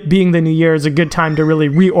 So it being the new year is a good time to really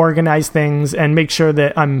reorganize things and make sure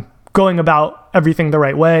that I'm going about everything the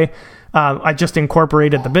right way. I just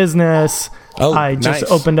incorporated the business. I just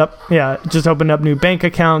nice. opened up new bank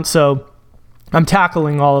accounts. So I'm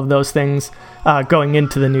tackling all of those things going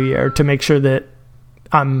into the new year to make sure that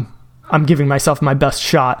I'm giving myself my best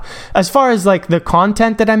shot. As far as like the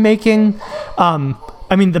content that I'm making,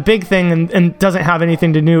 I mean, the big thing, and doesn't have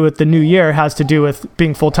anything to do with the new year, has to do with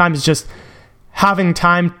being full-time, is just having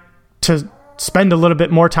time to spend a little bit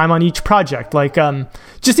more time on each project. Like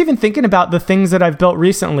just even thinking about the things that I've built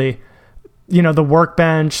recently, the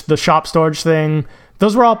workbench, the shop storage thing,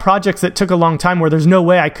 those were all projects that took a long time, where there's no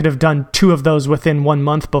way I could have done 2 of those within 1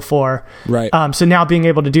 month before. Right. So now being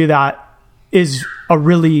able to do that is a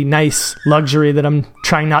really nice luxury that I'm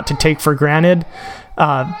trying not to take for granted.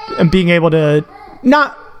 And being able to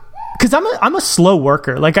because I'm a slow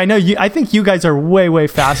worker. Like I think you guys are way, way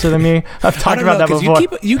faster than me. I've talked about that before.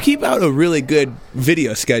 You keep out a really good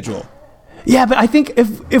video schedule. Yeah, but I think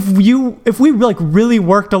if we like really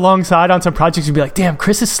worked alongside on some projects, you'd be like, damn,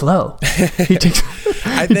 Chris is slow. He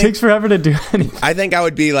takes forever to do anything. I think I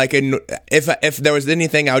would be like, if there was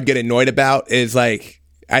anything I would get annoyed about, is like,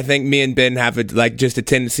 I think me and Ben have just a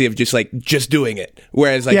tendency of just doing it.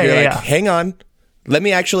 Whereas hang on, let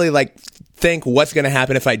me actually think what's going to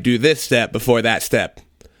happen if I do this step before that step,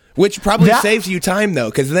 which probably saves you time though.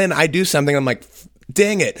 Cause then I do something, I'm like,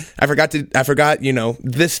 dang it, I forgot,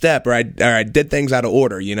 this step, or I did things out of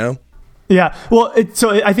order, Yeah. Well, so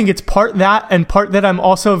I think it's part that, and part that I'm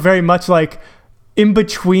also very much like in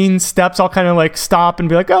between steps, I'll kind of like stop and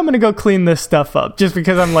be like, oh, I'm going to go clean this stuff up, just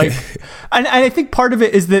because I'm like, and I think part of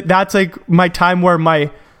it is that's like my time where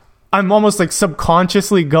I'm almost like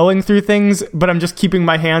subconsciously going through things, but I'm just keeping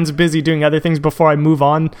my hands busy doing other things before I move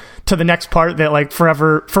on to the next part that like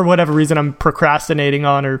forever, for whatever reason, I'm procrastinating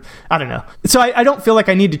on, or I don't know. So I don't feel like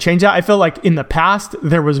I need to change that. I feel like in the past,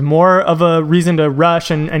 there was more of a reason to rush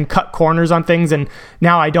and cut corners on things. And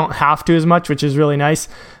now I don't have to as much, which is really nice.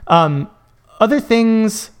 Other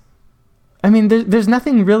things, I mean, there's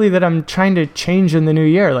nothing really that I'm trying to change in the new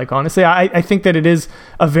year. Like, honestly, I think that it is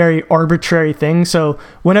a very arbitrary thing. So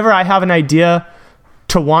whenever I have an idea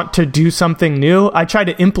to want to do something new, I try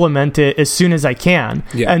to implement it as soon as I can.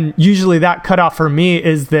 Yeah. And usually that cutoff for me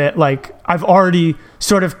is that like I've already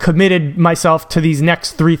sort of committed myself to these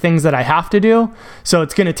next 3 things that I have to do. So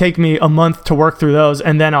it's going to take me a month to work through those.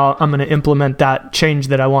 And then I'm going to implement that change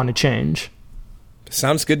that I want to change.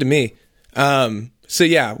 Sounds good to me. So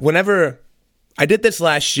yeah, whenever I did this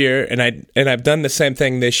last year, and I've done the same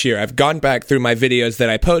thing this year. I've gone back through my videos that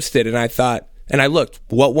I posted, and I looked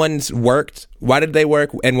what ones worked, why did they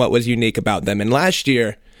work, and what was unique about them. And last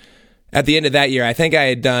year, at the end of that year, I think I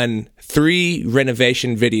had done 3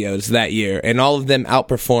 renovation videos that year, and all of them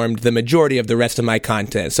outperformed the majority of the rest of my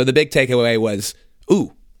content. So the big takeaway was,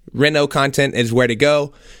 reno content is where to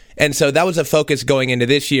go. And so that was a focus going into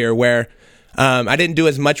this year where I didn't do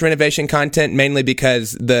as much renovation content, mainly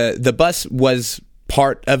because the bus was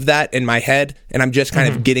part of that in my head, and I'm just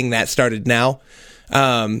kind of getting that started now.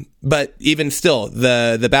 But even still,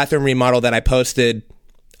 the bathroom remodel that I posted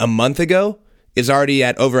a month ago is already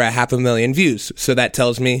at over 500,000 views. So that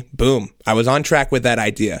tells me, boom, I was on track with that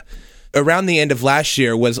idea. Around the end of last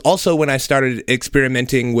year was also when I started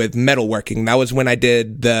experimenting with metalworking. That was when I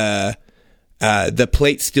did the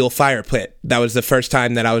plate steel fire pit. That was the first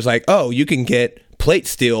time that I was like, oh, you can get plate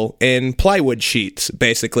steel in plywood sheets,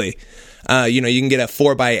 basically. You can get a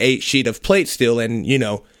 4x8 sheet of plate steel and,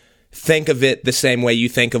 think of it the same way you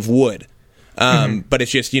think of wood. But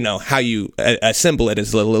it's just, how you assemble it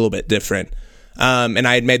is a little bit different. And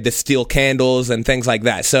I had made the steel candles and things like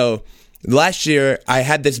that. So last year I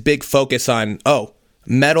had this big focus on,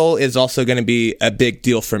 metal is also going to be a big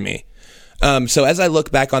deal for me. So as I look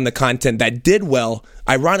back on the content that did well,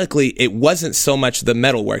 ironically, it wasn't so much the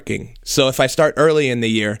metalworking. So if I start early in the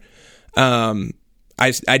year,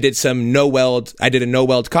 I did some no-weld. I did a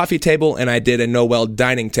no-weld coffee table and I did a no-weld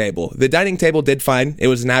dining table. The dining table did fine. It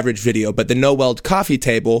was an average video, but the no-weld coffee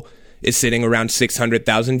table is sitting around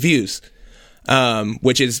 600,000 views,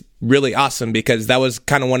 which is really awesome because that was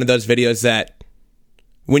kind of one of those videos that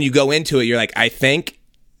when you go into it, you're like, I think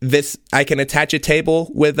I can attach a table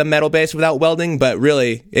with a metal base without welding, but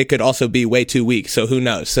really it could also be way too weak. So who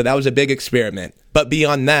knows? So that was a big experiment. But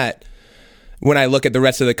beyond that, when I look at the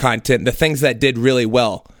rest of the content, the things that did really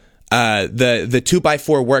well, the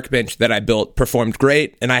 2x4 workbench that I built performed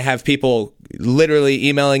great. And I have people literally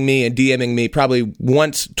emailing me and DMing me probably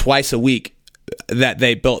twice a week that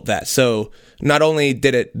they built that. So not only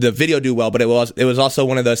did the video do well, but it was also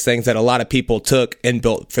one of those things that a lot of people took and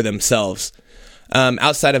built for themselves.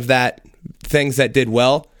 Outside of that, things that did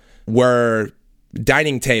well were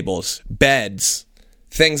dining tables, beds,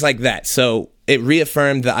 things like that. So it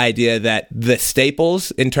reaffirmed the idea that the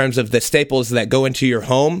staples, in terms of the staples that go into your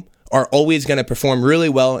home, are always going to perform really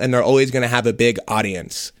well and they're always going to have a big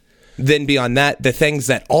audience. Then beyond that, the things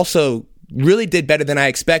that also really did better than I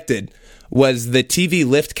expected was the TV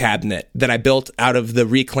lift cabinet that I built out of the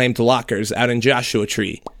reclaimed lockers out in Joshua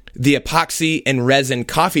Tree. The epoxy and resin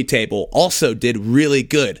coffee table also did really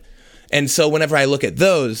good. And so whenever I look at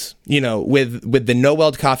those, with the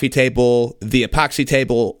no-weld coffee table, the epoxy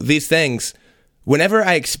table, these things, whenever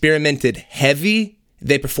I experimented heavy,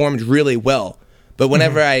 they performed really well. But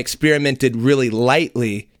whenever I experimented really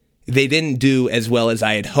lightly, they didn't do as well as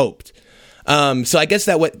I had hoped. So I guess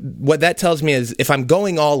that what that tells me is if I'm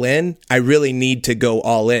going all in, I really need to go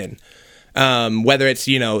all in. Whether it's,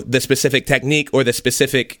 the specific technique or the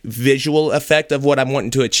specific visual effect of what I'm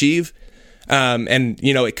wanting to achieve. And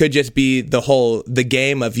it could just be the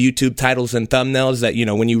game of YouTube titles and thumbnails that,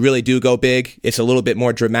 when you really do go big, it's a little bit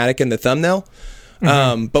more dramatic in the thumbnail.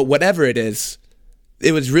 But whatever it is,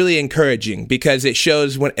 it was really encouraging because it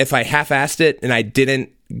shows if I half-assed it and I didn't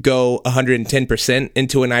go 110%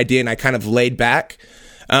 into an idea and I kind of laid back,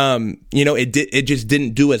 it just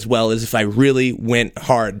didn't do as well as if I really went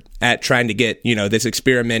hard at trying to get, this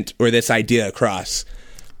experiment or this idea across.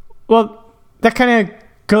 Well, that kind of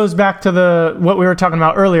goes back to what we were talking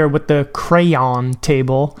about earlier with the crayon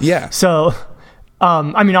table. Yeah. So,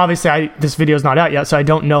 obviously this video is not out yet, so I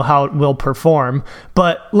don't know how it will perform.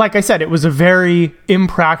 But like I said, it was a very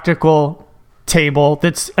impractical table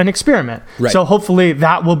that's an experiment. Right. So hopefully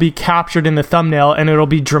that will be captured in the thumbnail and it'll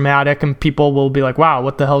be dramatic and people will be like, wow,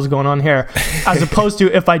 what the hell's going on here? As opposed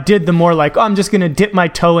to if I did the more like, I'm just going to dip my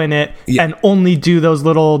toe in it and only do those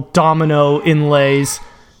little domino inlays,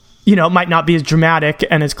 it might not be as dramatic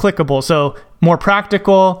and as clickable. So more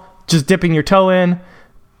practical, just dipping your toe in,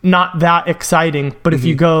 not that exciting. But if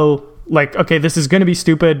you go like, okay, this is going to be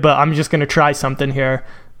stupid, but I'm just going to try something here.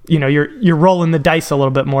 You're rolling the dice a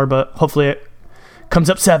little bit more, but hopefully it comes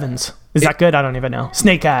up sevens. Is that good? I don't even know.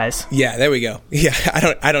 Snake eyes. Yeah, there we go. Yeah,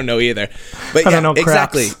 I don't know either. But I don't know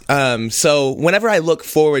exactly. So whenever I look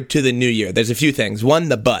forward to the new year, there's a few things. One,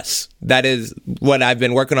 the bus. That is what I've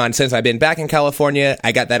been working on since I've been back in California.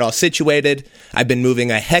 I got that all situated. I've been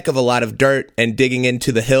moving a heck of a lot of dirt and digging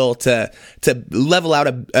into the hill to level out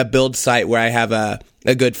a build site where I have a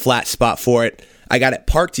good flat spot for it. I got it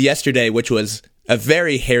parked yesterday, which was a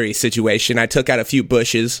very hairy situation. I took out a few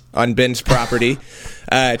bushes on Ben's property,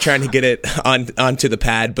 trying to get it onto the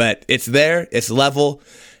pad, but it's there, it's level,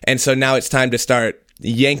 and so now it's time to start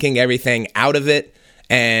yanking everything out of it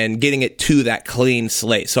and getting it to that clean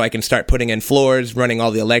slate so I can start putting in floors, running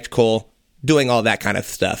all the electrical, doing all that kind of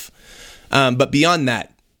stuff. But beyond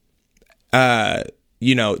that,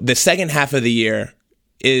 the second half of the year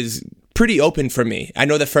is pretty open for me. I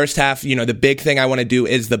know the first half, the big thing I want to do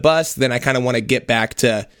is the bus. Then I kind of want to get back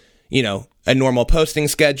to, a normal posting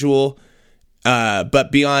schedule.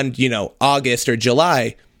 But beyond, August or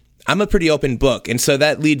July, I'm a pretty open book. And so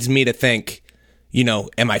that leads me to think,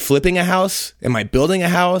 am I flipping a house? Am I building a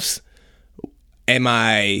house? Am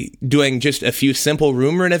I doing just a few simple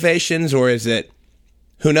room renovations, or is it,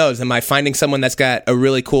 who knows? Am I finding someone that's got a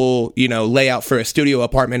really cool, layout for a studio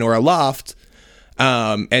apartment or a loft,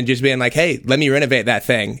 and just being like, hey, let me renovate that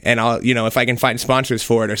thing. And I'll, if I can find sponsors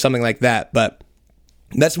for it or something like that. But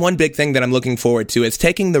that's one big thing that I'm looking forward to, is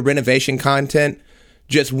taking the renovation content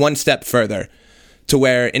just one step further, to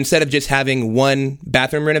where instead of just having one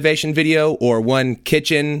bathroom renovation video or one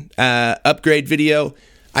kitchen upgrade video,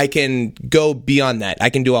 I can go beyond that. I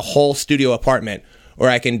can do a whole studio apartment, or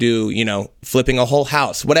I can do, flipping a whole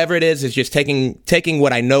house. Whatever it is just taking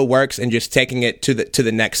what I know works and just taking it to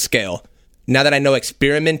the next scale. Now that I know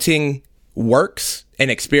experimenting works and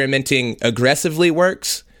experimenting aggressively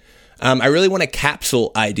works, I really want to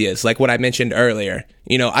capsule ideas like what I mentioned earlier.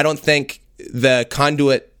 I don't think the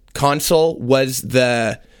Conduit console was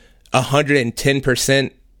the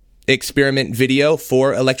 110% experiment video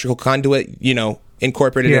for electrical conduit,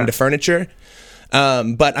 incorporated into furniture.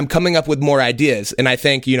 But I'm coming up with more ideas. And I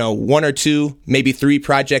think, one or two, maybe 3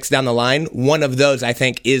 projects down the line, one of those I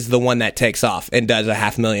think is the one that takes off and does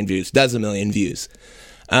 500,000 views, does 1 million views.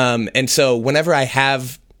 And so whenever I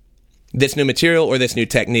have this new material or this new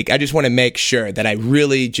technique, I just want to make sure that I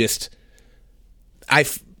really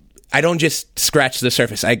I don't just scratch the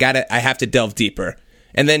surface. I have to delve deeper.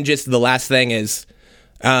 And then just the last thing is,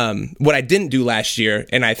 what I didn't do last year,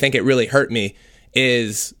 and I think it really hurt me,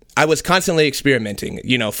 is I was constantly experimenting,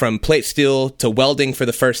 from plate steel to welding for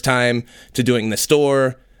the first time, to doing the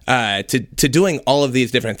store, to doing all of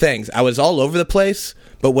these different things. I was all over the place,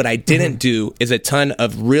 but what I didn't do is a ton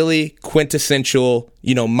of really quintessential,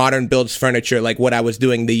 modern builds furniture like what I was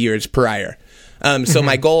doing the years prior. So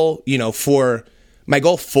my goal,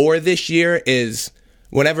 for this year is,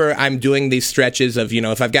 whenever I'm doing these stretches of,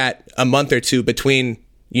 if I've got a month or two between,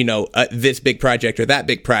 this big project or that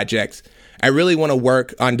big project, I really want to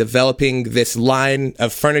work on developing this line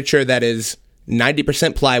of furniture that is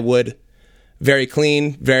 90% plywood, very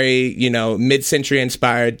clean, very, mid-century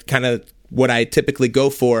inspired, kind of what I typically go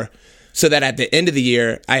for, so that at the end of the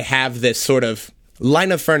year, I have this sort of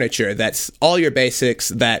line of furniture that's all your basics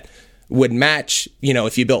that would match,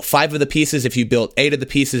 if you built 5 of the pieces, if you built 8 of the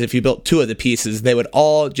pieces, if you built 2 of the pieces, they would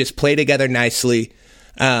all just play together nicely,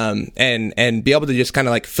 and be able to just kind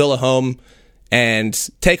of like fill a home and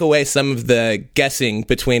take away some of the guessing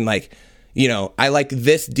between, like, I like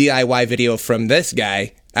this DIY video from this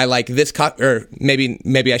guy. I like this, or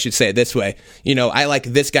maybe I should say it this way. I like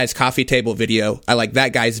this guy's coffee table video. I like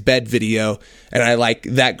that guy's bed video. And I like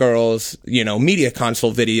that girl's, media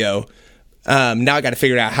console video. Now I got to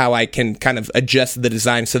figure out how I can kind of adjust the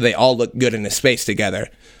design so they all look good in a space together.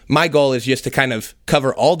 My goal is just to kind of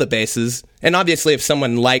cover all the bases. And obviously, if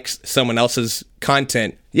someone likes someone else's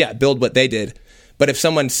content, yeah, build what they did. But if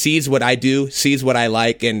someone sees what I do, sees what I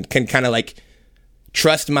like, and can kind of like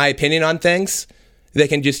trust my opinion on things, they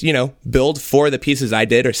can just, build 4 of the pieces I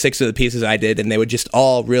did or 6 of the pieces I did, and they would just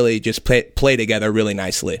all really just play together really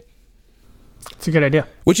nicely. It's a good idea.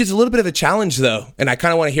 Which is a little bit of a challenge, though, and I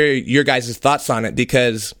kind of want to hear your guys' thoughts on it,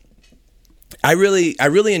 because I really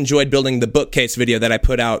enjoyed building the bookcase video that I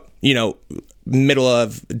put out, middle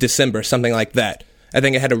of December, something like that. I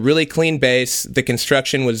think it had a really clean base. The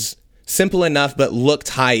construction was simple enough, but looked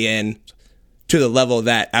high end to the level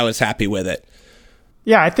that I was happy with it.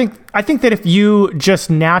 Yeah, I think that if you just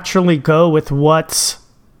naturally go with what's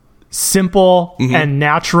simple and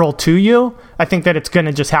natural to you, I think that it's going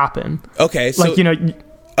to just happen. Okay. So,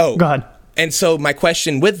 go ahead. And so my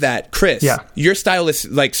question with that, Chris, your style is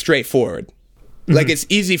like straightforward. Like, it's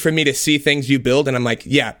easy for me to see things you build and I'm like,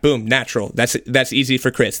 yeah, boom, natural. That's easy for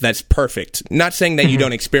Chris. That's perfect. Not saying that you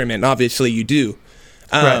don't experiment. Obviously you do.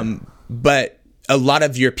 Right. But a lot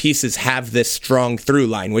of your pieces have this strong through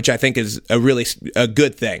line, which I think is a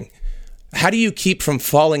good thing. How do you keep from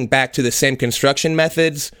falling back to the same construction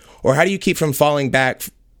methods, or how do you keep from falling back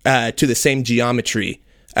to the same geometry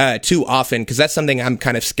too often? Because that's something I'm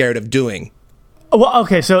kind of scared of doing. Well,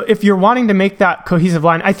 okay, so if you're wanting to make that cohesive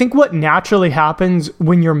line, I think what naturally happens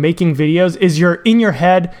when you're making videos is you're in your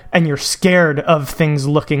head and you're scared of things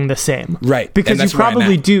looking the same. Right. Because you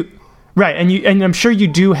probably do. Right, and I'm sure you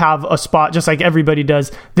do have a spot, just like everybody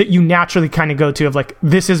does, that you naturally kind of go to of like,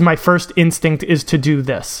 this is my first instinct is to do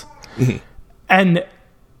this. And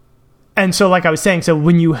so like I was saying, so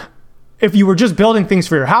if you were just building things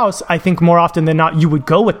for your house, I think more often than not, you would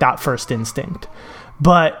go with that first instinct.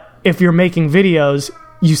 But if you're making videos,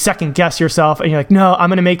 you second guess yourself and you're like, no, I'm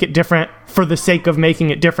going to make it different for the sake of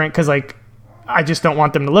making it different. Cause like, I just don't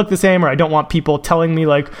want them to look the same, or I don't want people telling me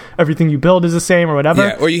like everything you build is the same or whatever.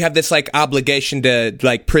 Yeah, or you have this like obligation to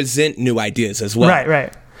like present new ideas as well.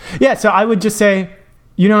 Right. Yeah. So I would just say,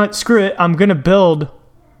 you know what, screw it. I'm going to build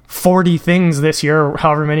 40 things this year, or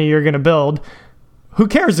however many you're going to build. Who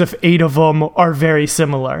cares if 8 of them are very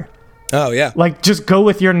similar? Oh yeah. Like just go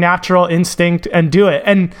with your natural instinct and do it.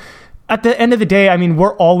 And at the end of the day, I mean,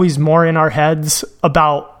 we're always more in our heads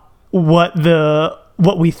about what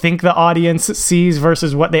we think the audience sees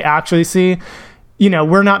versus what they actually see. You know,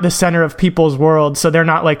 we're not the center of people's world, so they're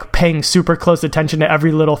not like paying super close attention to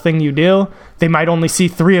every little thing you do. They might only see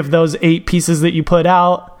 3 of those 8 pieces that you put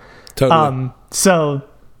out. Totally. So,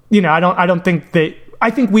 you know, I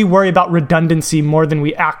think we worry about redundancy more than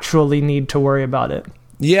we actually need to worry about it.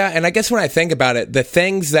 Yeah, and I guess when I think about it, the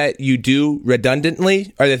things that you do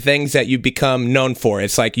redundantly are the things that you become known for.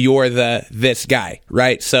 It's like you're this guy,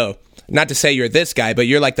 right? So not to say you're this guy, but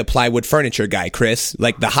you're like the plywood furniture guy, Chris,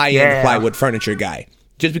 like the high-end plywood furniture guy.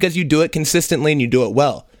 Just because you do it consistently and you do it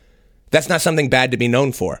well, that's not something bad to be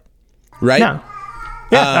known for, right? No.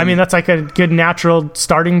 Yeah, I mean, that's like a good natural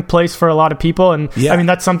starting place for a lot of people. And I mean,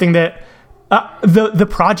 that's something that the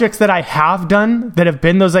projects that I have done that have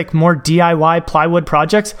been those like more DIY plywood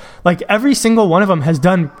projects, like every single one of them has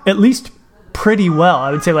done at least pretty well.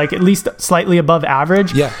 I would say like at least slightly above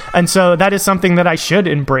average. Yeah. And so that is something that I should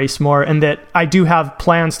embrace more, and that I do have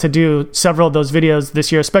plans to do several of those videos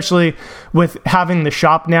this year, especially with having the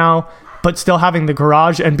shop now, but still having the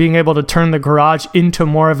garage and being able to turn the garage into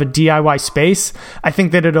more of a DIY space. I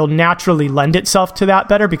think that it'll naturally lend itself to that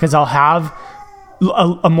better because I'll have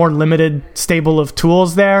a more limited stable of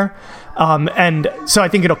tools there. And so I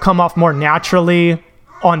think it'll come off more naturally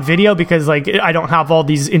on video because like I don't have all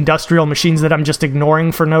these industrial machines that I'm just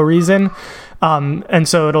ignoring for no reason. And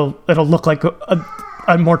so it'll look like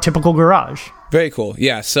a more typical garage. Very cool.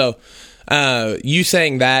 Yeah. So you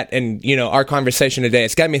saying that and, you know, our conversation today,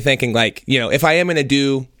 it's got me thinking like, you know, if I am going to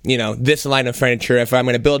do, you know, this line of furniture, if I'm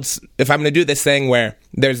going to do this thing where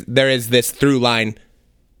there is this through line,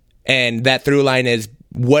 and that through line is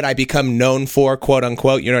what I become known for, quote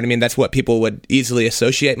unquote, you know what I mean? That's what people would easily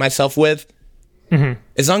associate myself with. Mm-hmm.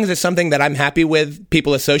 As long as it's something that I'm happy with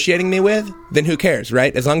people associating me with, then who cares,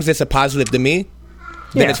 right? As long as it's a positive to me,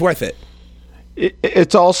 then it's worth it.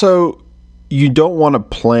 It's also, you don't want to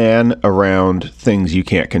plan around things you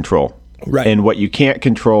can't control. Right. And what you can't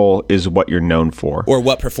control is what you're known for. Or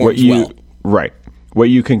what performs well. Right. What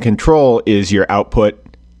you can control is your output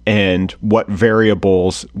and what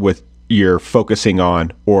variables you're focusing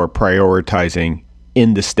on or prioritizing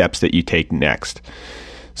in the steps that you take next.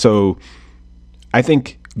 So I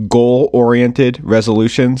think goal-oriented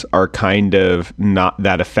resolutions are kind of not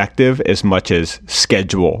that effective as much as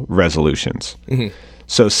schedule resolutions. Mm-hmm.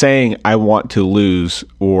 So saying I want to lose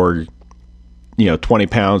 20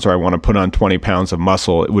 pounds, or I want to put on 20 pounds of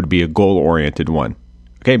muscle, it would be a goal-oriented one.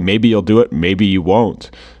 Okay, maybe you'll do it, maybe you won't.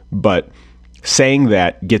 But saying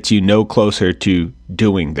that gets you no closer to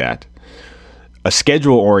doing that. A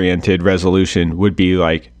schedule-oriented resolution would be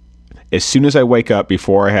like, as soon as I wake up,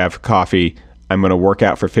 before I have coffee, I'm going to work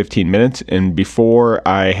out for 15 minutes. And before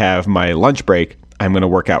I have my lunch break, I'm going to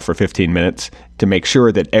work out for 15 minutes to make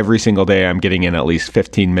sure that every single day I'm getting in at least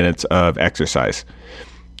 15 minutes of exercise.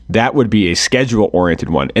 That would be a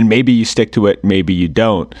schedule-oriented one. And maybe you stick to it, maybe you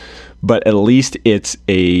don't. But at least it's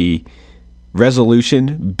a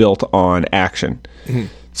resolution built on action. Mm-hmm.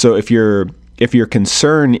 So if your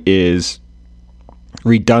concern is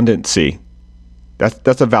redundancy,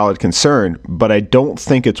 that's a valid concern, but I don't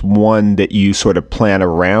think it's one that you sort of plan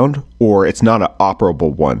around, or it's not an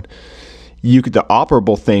operable one. The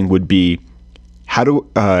operable thing would be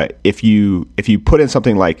if you put in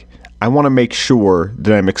something like, I want to make sure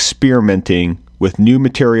that I'm experimenting with new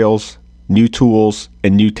materials, new tools,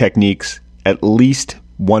 and new techniques at least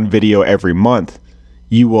one video every month,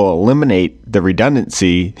 you will eliminate the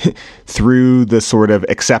redundancy through the sort of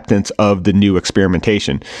acceptance of the new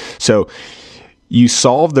experimentation. So you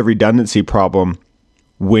solve the redundancy problem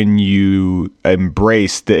when you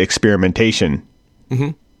embrace the experimentation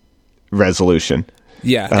resolution.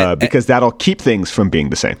 Yeah. Because that'll keep things from being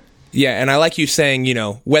the same. Yeah, and I like you saying, you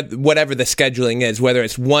know, whatever the scheduling is, whether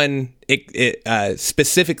it's one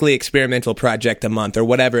specifically experimental project a month or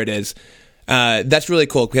whatever it is, that's really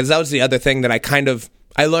cool, because that was the other thing that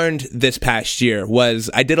I learned this past year was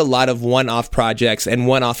I did a lot of one-off projects and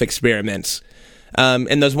one-off experiments.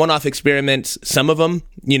 And those one-off experiments, some of them,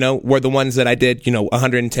 were the ones that I did,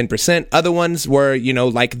 110%. Other ones were,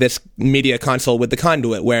 like this media console with the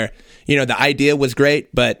conduit where, the idea was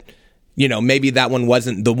great, but, maybe that one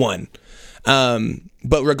wasn't the one.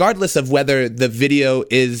 But regardless of whether the video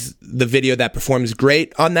is the video that performs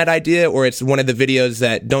great on that idea or it's one of the videos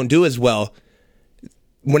that don't do as well,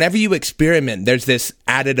 whenever you experiment, there's this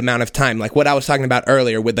added amount of time, like what I was talking about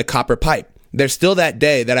earlier with the copper pipe. There's still that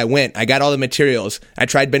day that I got all the materials. I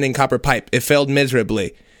tried bending copper pipe. It failed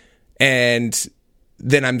miserably. And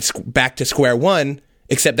then I'm back to square one,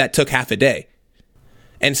 except that took half a day.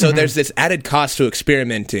 And so there's this added cost to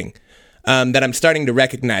experimenting that I'm starting to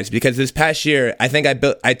recognize, because this past year, I think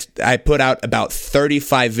I put out about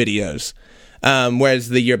 35 videos. Whereas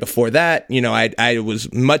the year before that, I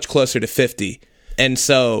was much closer to 50. And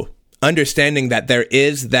so understanding that there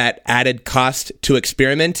is that added cost to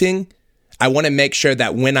experimenting, I want to make sure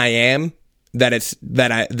that when I am,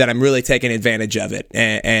 that I'm really taking advantage of it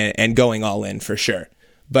and going all in for sure.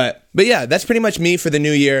 But yeah, that's pretty much me for the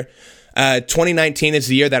new year. 2019 is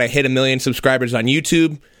the year that I hit 1 million subscribers on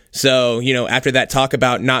YouTube. So, after that talk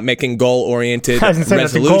about not making goal-oriented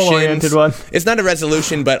resolutions, goal-oriented one. It's not a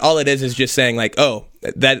resolution, but all it is just saying like, oh,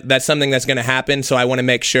 that's something that's going to happen. So I want to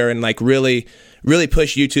make sure and like really, really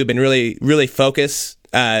push YouTube and really, really focus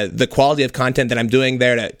the quality of content that I'm doing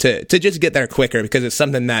there to just get there quicker, because it's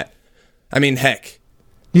something that, heck.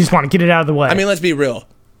 You just want to get it out of the way. Let's be real.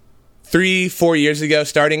 3-4 years ago,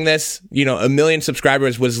 starting this, 1 million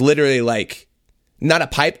subscribers was literally like not a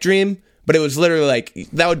pipe dream, but it was literally like,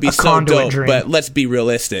 that would be a so dope, dream. But let's be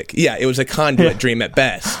realistic. Yeah, it was a conduit dream at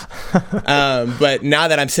best. But now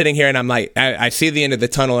that I'm sitting here and I'm like, I see the end of the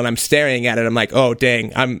tunnel and I'm staring at it, I'm like, oh,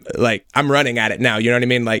 dang, I'm running at it now. You know what I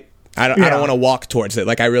mean? Like, I don't want to walk towards it.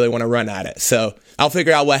 Like, I really want to run at it. So I'll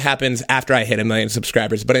figure out what happens after I hit 1 million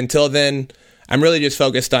subscribers. But until then, I'm really just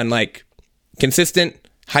focused on like consistent,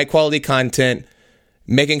 high quality content,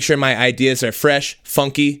 making sure my ideas are fresh,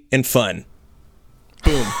 funky, and fun.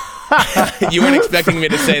 Boom. You weren't expecting me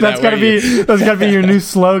to say that's that. That's gotta be your new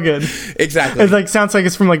slogan. Exactly. It sounds like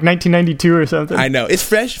it's from like 1992 or something. I know. It's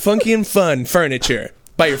fresh, funky, and fun furniture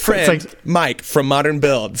by your friend Mike from Modern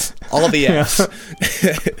Builds. All of the F's.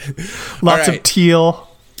 Lots of teal.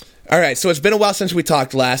 All right, so it's been a while since we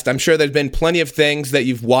talked last. I'm sure there's been plenty of things that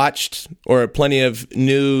you've watched or plenty of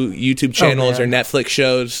new YouTube channels or Netflix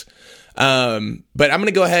shows. But I'm going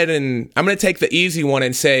to go ahead and I'm going to take the easy one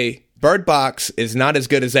and say Bird Box is not as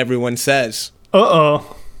good as everyone says.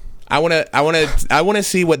 Uh-oh. I want to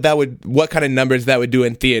see what kind of numbers that would do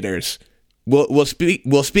in theaters. We'll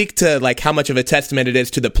speak to like how much of a testament it is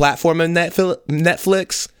to the platform of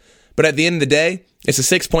Netflix, but at the end of the day, it's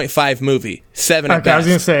a 6.5 movie, 7 at best. I was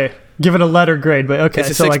gonna say give it a letter grade, but okay,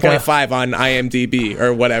 it's a 6.5 on IMDb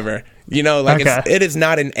or whatever. It is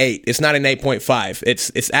not an 8. It's not an 8.5.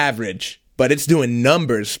 It's average, but it's doing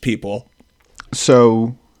numbers, people.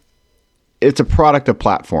 So it's a product of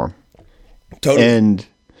platform. Totally. And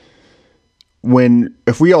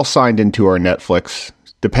if we all signed into our Netflix,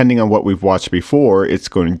 depending on what we've watched before, it's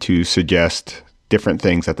going to suggest different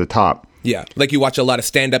things at the top. Yeah, like you watch a lot of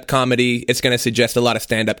stand-up comedy, it's going to suggest a lot of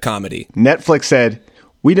stand-up comedy. Netflix said,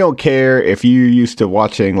 we don't care if you're used to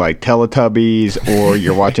watching like Teletubbies or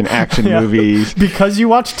you're watching action movies. Because you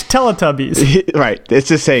watched Teletubbies. Right. It's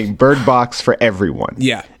just saying Bird Box for everyone.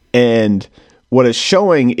 Yeah. And what it's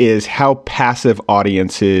showing is how passive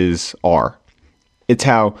audiences are. It's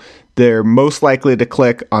how they're most likely to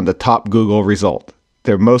click on the top Google result.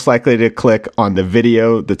 They're most likely to click on the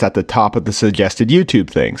video that's at the top of the suggested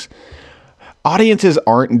YouTube things. Audiences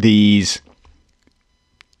aren't these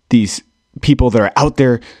people that are out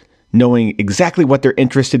there knowing exactly what they're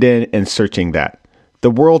interested in and searching that.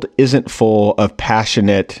 The world isn't full of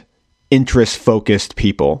passionate, interest-focused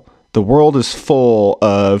people. The world is full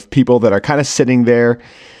of people that are kind of sitting there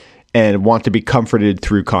and want to be comforted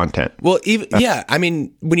through content. Well,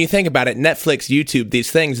 when you think about it, Netflix, YouTube, these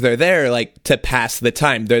things, they're there like to pass the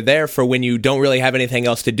time. They're there for when you don't really have anything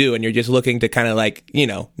else to do and you're just looking to kind of like,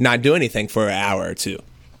 not do anything for an hour or two.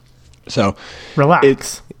 So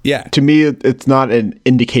relax. To me, it's not an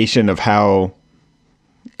indication of how,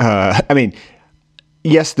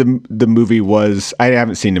 yes, the movie was, I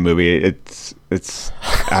haven't seen the movie. It's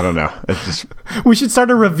I don't know. It's just. We should start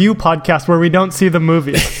a review podcast where we don't see the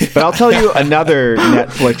movie. But I'll tell you another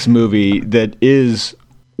Netflix movie that is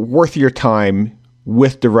worth your time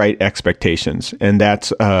with the right expectations, and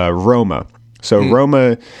that's Roma. So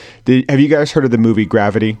Roma, have you guys heard of the movie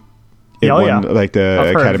Gravity? It won like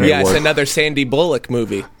the Academy Award. Yeah, it's another Sandy Bullock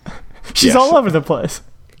movie. She's all over the place.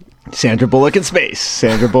 Sandra Bullock in space.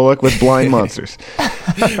 Sandra Bullock with blind monsters.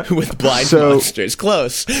 With blind monsters.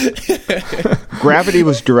 Close. Gravity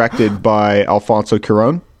was directed by Alfonso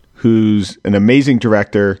Cuarón, who's an amazing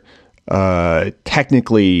director,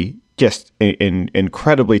 technically just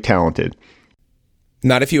incredibly talented.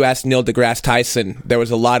 Not if you asked Neil deGrasse Tyson. There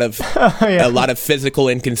was a lot of a lot of physical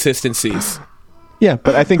inconsistencies. Yeah,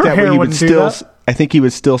 but I think I think he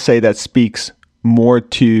would still say that speaks more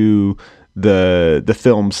to the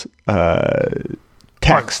film's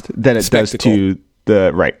text than it does to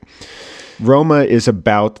the right. Roma is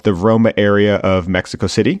about the Roma area of Mexico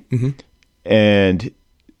City, and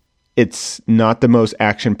it's not the most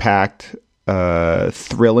action-packed,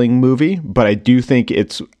 thrilling movie, but I do think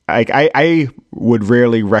it's. I would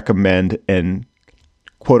rarely recommend an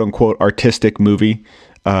quote-unquote artistic movie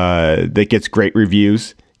that gets great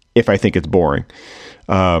reviews if I think it's boring.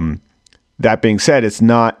 That being said, it's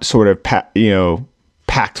not sort of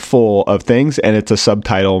packed full of things, and it's a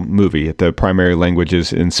subtitle movie. The primary language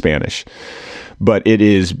is in Spanish, but it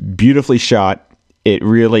is beautifully shot. It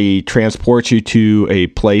really transports you to a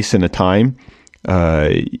place and a time.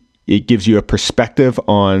 It gives you a perspective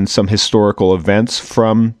on some historical events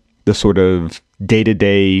from the sort of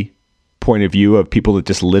day-to-day point of view of people that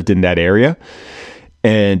just lived in that area.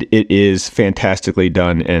 And it is fantastically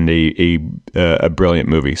done and a brilliant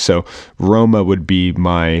movie. So Roma would be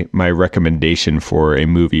my recommendation for a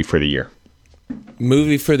movie for the year.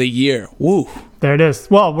 Movie for the year. Woo. There it is.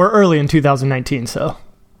 Well, we're early in 2019, so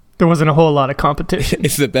there wasn't a whole lot of competition.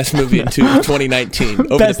 It's the best movie in 2019.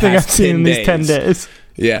 Over best the thing I've past seen 10 in these days. 10 days.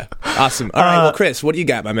 Yeah. Awesome. All right. Well, Chris, what do you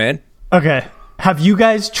got, my man? Okay. Have you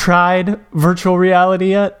guys tried virtual reality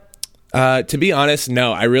yet? To be honest,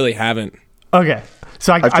 no, I really haven't. Okay.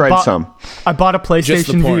 So I've tried some. I bought a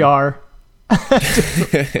PlayStation VR.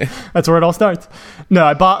 That's where it all starts. No,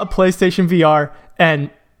 I bought a PlayStation VR, and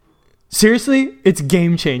seriously, it's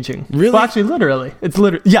game changing. Really? Well, actually, literally,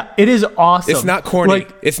 yeah, it is awesome. It's not corny.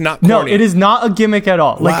 It's not corny. No, it is not a gimmick at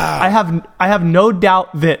all. Like Wow. I have no doubt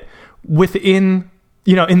that within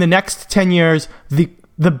in the next 10 years,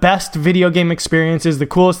 the best video game experiences, the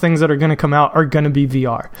coolest things that are going to come out are going to be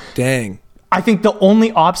VR. Dang. I think the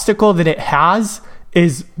only obstacle that it has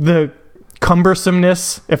is the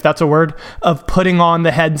cumbersomeness, if that's a word, of putting on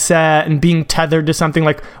the headset and being tethered to something.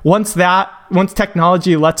 Like once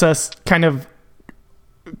technology lets us kind of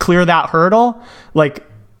clear that hurdle, like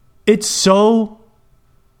it's so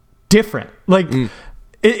different. Like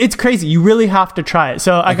it's crazy. You really have to try it.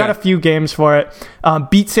 So I got a few games for it.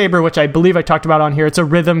 Beat Saber, which I believe I talked about on here. It's a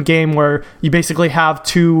rhythm game where you basically have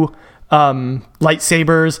two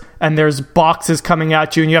lightsabers and there's boxes coming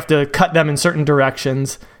at you and you have to cut them in certain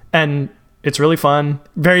directions, and it's really fun,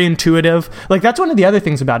 very intuitive. Like that's one of the other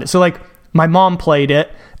things about it. So like my mom played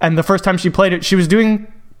it, and the first time she played it, she was doing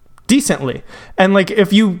decently. And like if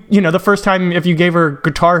the first time if you gave her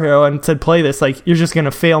Guitar Hero and said play this, like you're just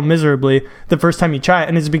gonna fail miserably the first time you try it.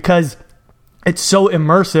 And it's because it's so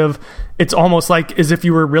immersive. It's almost like as if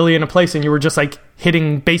you were really in a place and you were just like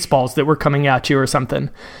hitting baseballs that were coming at you or something.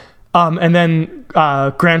 And then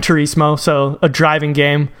Gran Turismo, so a driving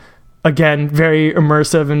game, again, very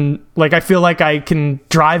immersive, and like I feel like I can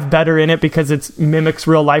drive better in it because it mimics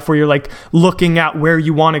real life where you're like looking at where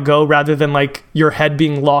you want to go rather than like your head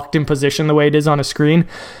being locked in position the way it is on a screen.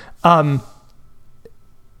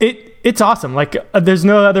 It's awesome. Like there's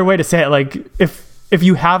no other way to say it. Like if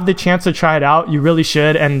you have the chance to try it out, you really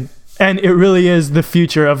should, and it really is the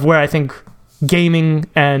future of where I think gaming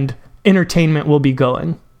and entertainment will be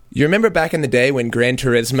going. You remember back in the day when Gran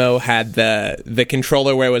Turismo had the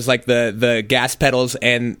controller where it was like the gas pedals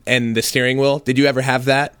and the steering wheel? Did you ever have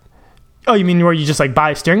that? Oh, you mean where you just like buy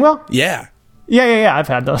a steering wheel? Yeah. Yeah. I've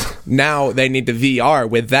had those. Now they need the VR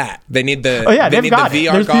with that. They need the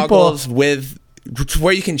VR There's goggles with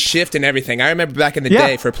where you can shift and everything. I remember back in the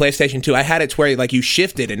day for PlayStation 2, I had it to where like you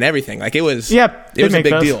shifted and everything. Like it was it was a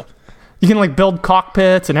big deal. You can like build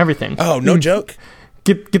cockpits and everything. Oh, no joke.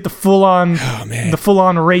 Get the full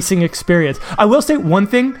on racing experience. I will say one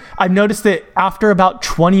thing. I've noticed that after about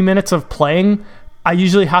 20 minutes of playing, I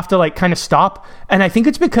usually have to like kind of stop, and I think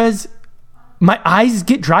it's because my eyes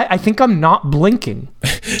get dry. I think I'm not blinking.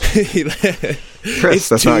 Chris,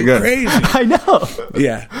 that's not good. Crazy. I know.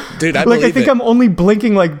 Yeah, dude. I think I'm only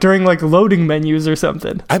blinking like during like loading menus or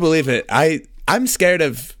something. I believe it. I'm scared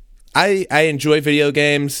of. I enjoy video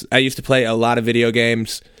games. I used to play a lot of video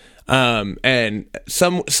games. And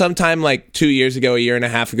sometime like 2 years ago, a year and a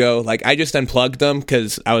half ago, like I just unplugged them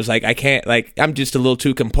because I was like, I can't, like, I'm just a little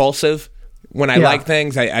too compulsive when I like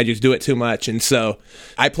things. I just do it too much. And so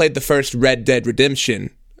I played the first Red Dead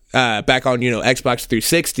Redemption, back on, Xbox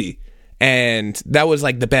 360. And that was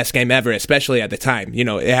like the best game ever, especially at the time. You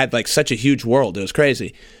know, it had like such a huge world. It was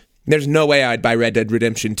crazy. There's no way I'd buy Red Dead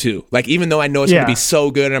Redemption 2. Like, even though I know it's going to be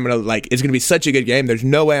so good and I'm going to like, it's going to be such a good game, there's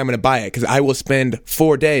no way I'm going to buy it because I will spend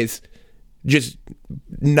 4 days just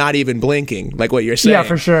not even blinking, like what you're saying. Yeah,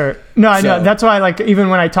 for sure. No, I know. That's why, like, even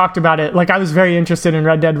when I talked about it, like, I was very interested in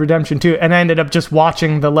Red Dead Redemption 2, and I ended up just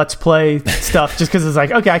watching the Let's Play stuff just because it's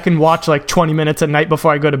like, okay, I can watch like 20 minutes at night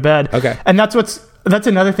before I go to bed. Okay. And that's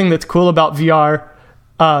another thing that's cool about VR,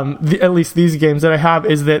 at least these games that I have,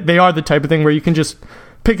 is that they are the type of thing where you can just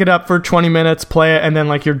pick it up for 20 minutes, play it, and then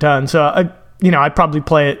like you're done. So I probably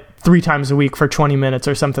play it 3 times a week for 20 minutes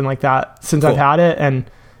or something like that since I've had it, and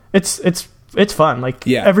it's fun. Like,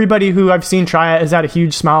 everybody who I've seen try it has had a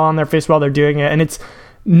huge smile on their face while they're doing it, and it's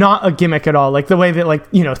not a gimmick at all. Like the way that,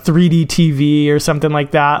 like, 3D TV or something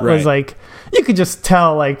like that was like, you could just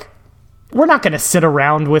tell, like, we're not going to sit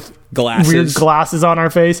around with weird glasses on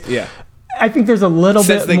our face. Yeah. I think there's a little bit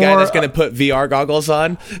more... Says the guy that's going to put VR goggles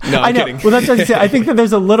on? No, I'm kidding. Well, that's what I say. I think that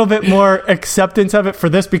there's a little bit more acceptance of it for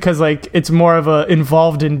this because, like, it's more of a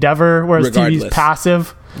involved endeavor, whereas TV's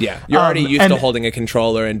passive. Yeah, you're already used to holding a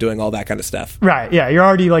controller and doing all that kind of stuff. Right, yeah. You're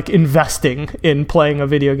already, like, investing in playing a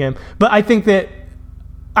video game. But I think that...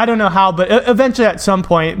 I don't know how, but eventually at some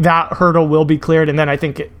point that hurdle will be cleared, and then I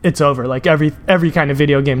think it's over. Like, every kind of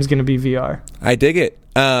video game is going to be VR. I dig it.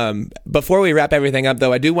 Before we wrap everything up,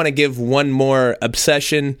 though, I do want to give one more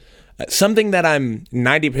obsession, something that I'm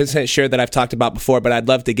 90% sure that I've talked about before, but I'd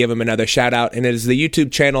love to give him another shout out, and it is the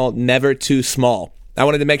YouTube channel Never Too Small. I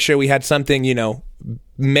wanted to make sure we had something,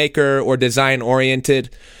 maker or design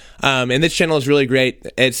oriented, and this channel is really great.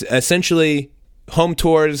 It's essentially home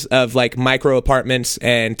tours of like micro apartments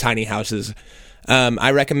and tiny houses.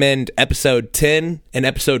 I recommend episode 10 and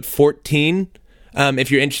episode 14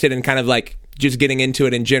 if you're interested in kind of like just getting into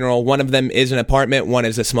it in general. One of them is an apartment, one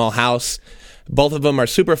is a small house. Both of them are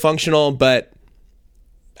super functional, but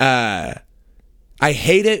I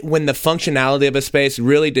hate it when the functionality of a space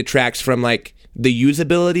really detracts from like the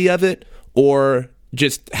usability of it or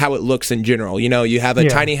just how it looks in general. You have a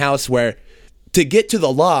tiny house where to get to the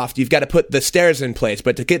loft, you've got to put the stairs in place.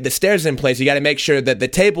 But to get the stairs in place, you got to make sure that the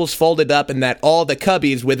table's folded up and that all the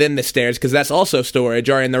cubbies within the stairs, because that's also storage,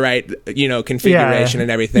 are in the right, configuration and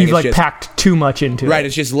everything. You've just packed too much into it. Right.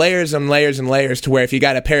 It's just layers and layers and layers to where if you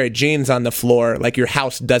got a pair of jeans on the floor, like your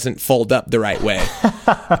house doesn't fold up the right way.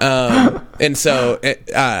 And so,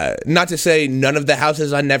 not to say none of the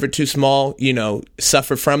houses on Never Too Small,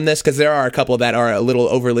 suffer from this, because there are a couple that are a little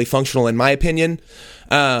overly functional, in my opinion.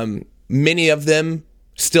 Many of them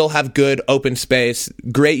still have good open space,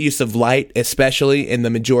 great use of light, especially in the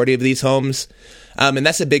majority of these homes. And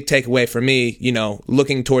that's a big takeaway for me,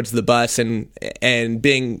 looking towards the bus and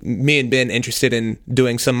being me and Ben interested in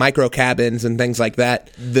doing some micro cabins and things like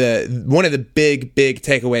that. One of the big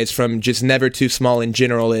takeaways from just Never Too Small in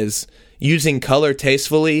general is using color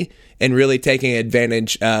tastefully and really taking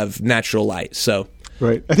advantage of natural light. So,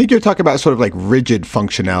 right. I think you're talking about sort of like rigid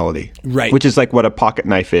functionality, right? Which is like what a pocket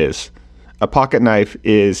knife is. A pocket knife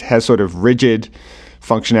has sort of rigid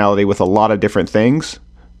functionality with a lot of different things,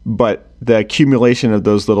 but the accumulation of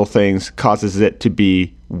those little things causes it to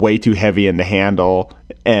be way too heavy in the handle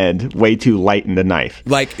and way too light in the knife.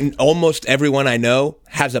 Like almost everyone I know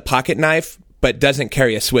has a pocket knife, but doesn't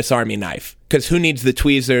carry a Swiss Army knife. Because who needs the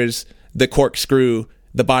tweezers, the corkscrew,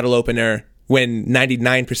 the bottle opener, when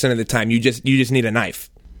 99% of the time you just need a knife.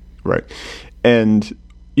 Right. And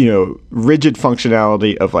rigid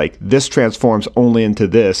functionality of like this transforms only into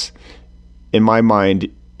this, in my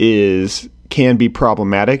mind, can be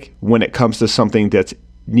problematic when it comes to something that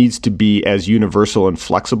needs to be as universal and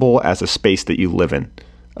flexible as a space that you live in.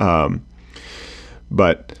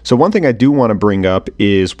 So one thing I do want to bring up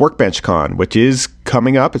is Workbench Con, which is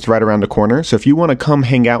coming up. It's right around the corner. So if you want to come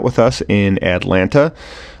hang out with us in Atlanta,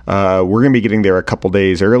 we're going to be getting there a couple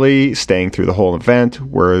days early, staying through the whole event.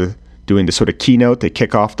 We're doing the sort of keynote to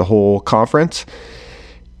kick off the whole conference.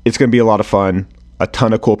 It's going to be a lot of fun. A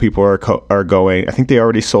ton of cool people are going. I think they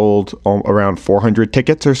already sold around 400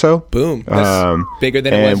 tickets or so. Boom. That's bigger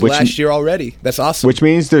than it was last year already. That's awesome. Which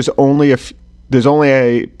means there's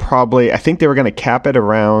only probably, I think they were going to cap it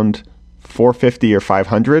around 450 or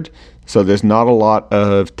 500. So there's not a lot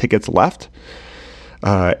of tickets left.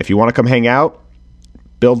 If you want to come hang out,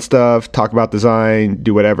 build stuff, talk about design,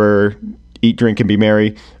 do whatever, eat, drink, and be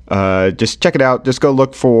merry, just check it out. Just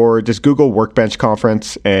Google Workbench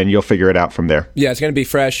Conference and you'll figure it out from there. Yeah, it's going to be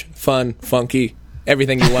fresh, fun, funky,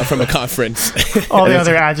 everything you want from a conference. All the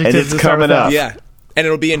other adjectives. And it's coming up. Yeah, and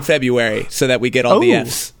it'll be in February so that we get all the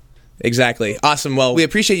Fs. Exactly. Awesome. Well, we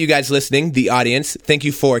appreciate you guys listening, the audience. Thank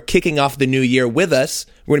you for kicking off the new year with us.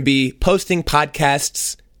 We're going to be posting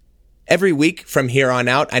podcasts every week from here on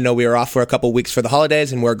out. I know we were off for a couple weeks for the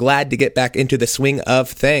holidays, and we're glad to get back into the swing of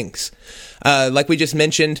things. Like we just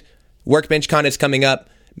mentioned, WorkbenchCon is coming up.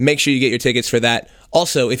 Make sure you get your tickets for that.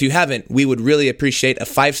 Also, if you haven't, we would really appreciate a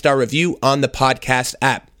 5-star review on the podcast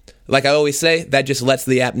app. Like I always say, that just lets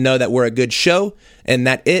the app know that we're a good show and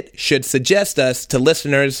that it should suggest us to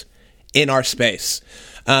listeners in our space.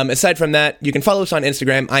 Aside from that, you can follow us on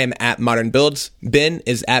Instagram. I am at Modern Builds. Ben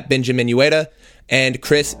is at Benjamin Ueda. And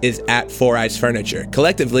Chris is at Four Eyes Furniture.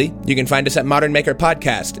 Collectively, you can find us at Modern Maker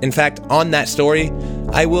Podcast. In fact, on that story,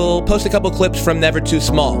 I will post a couple clips from Never Too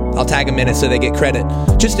Small. I'll tag them in it so they get credit,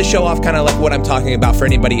 just to show off kind of like what I'm talking about for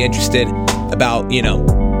anybody interested about, you know,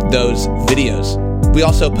 those videos. We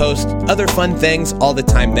also post other fun things all the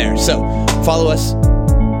time there. So follow us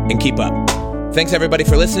and keep up. Thanks everybody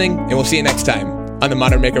for listening, and we'll see you next time on the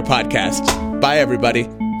Modern Maker Podcast. Bye everybody.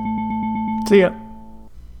 See ya.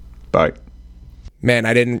 Bye. Man,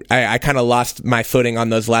 I kind of lost my footing on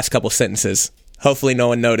those last couple sentences. Hopefully no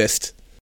one noticed.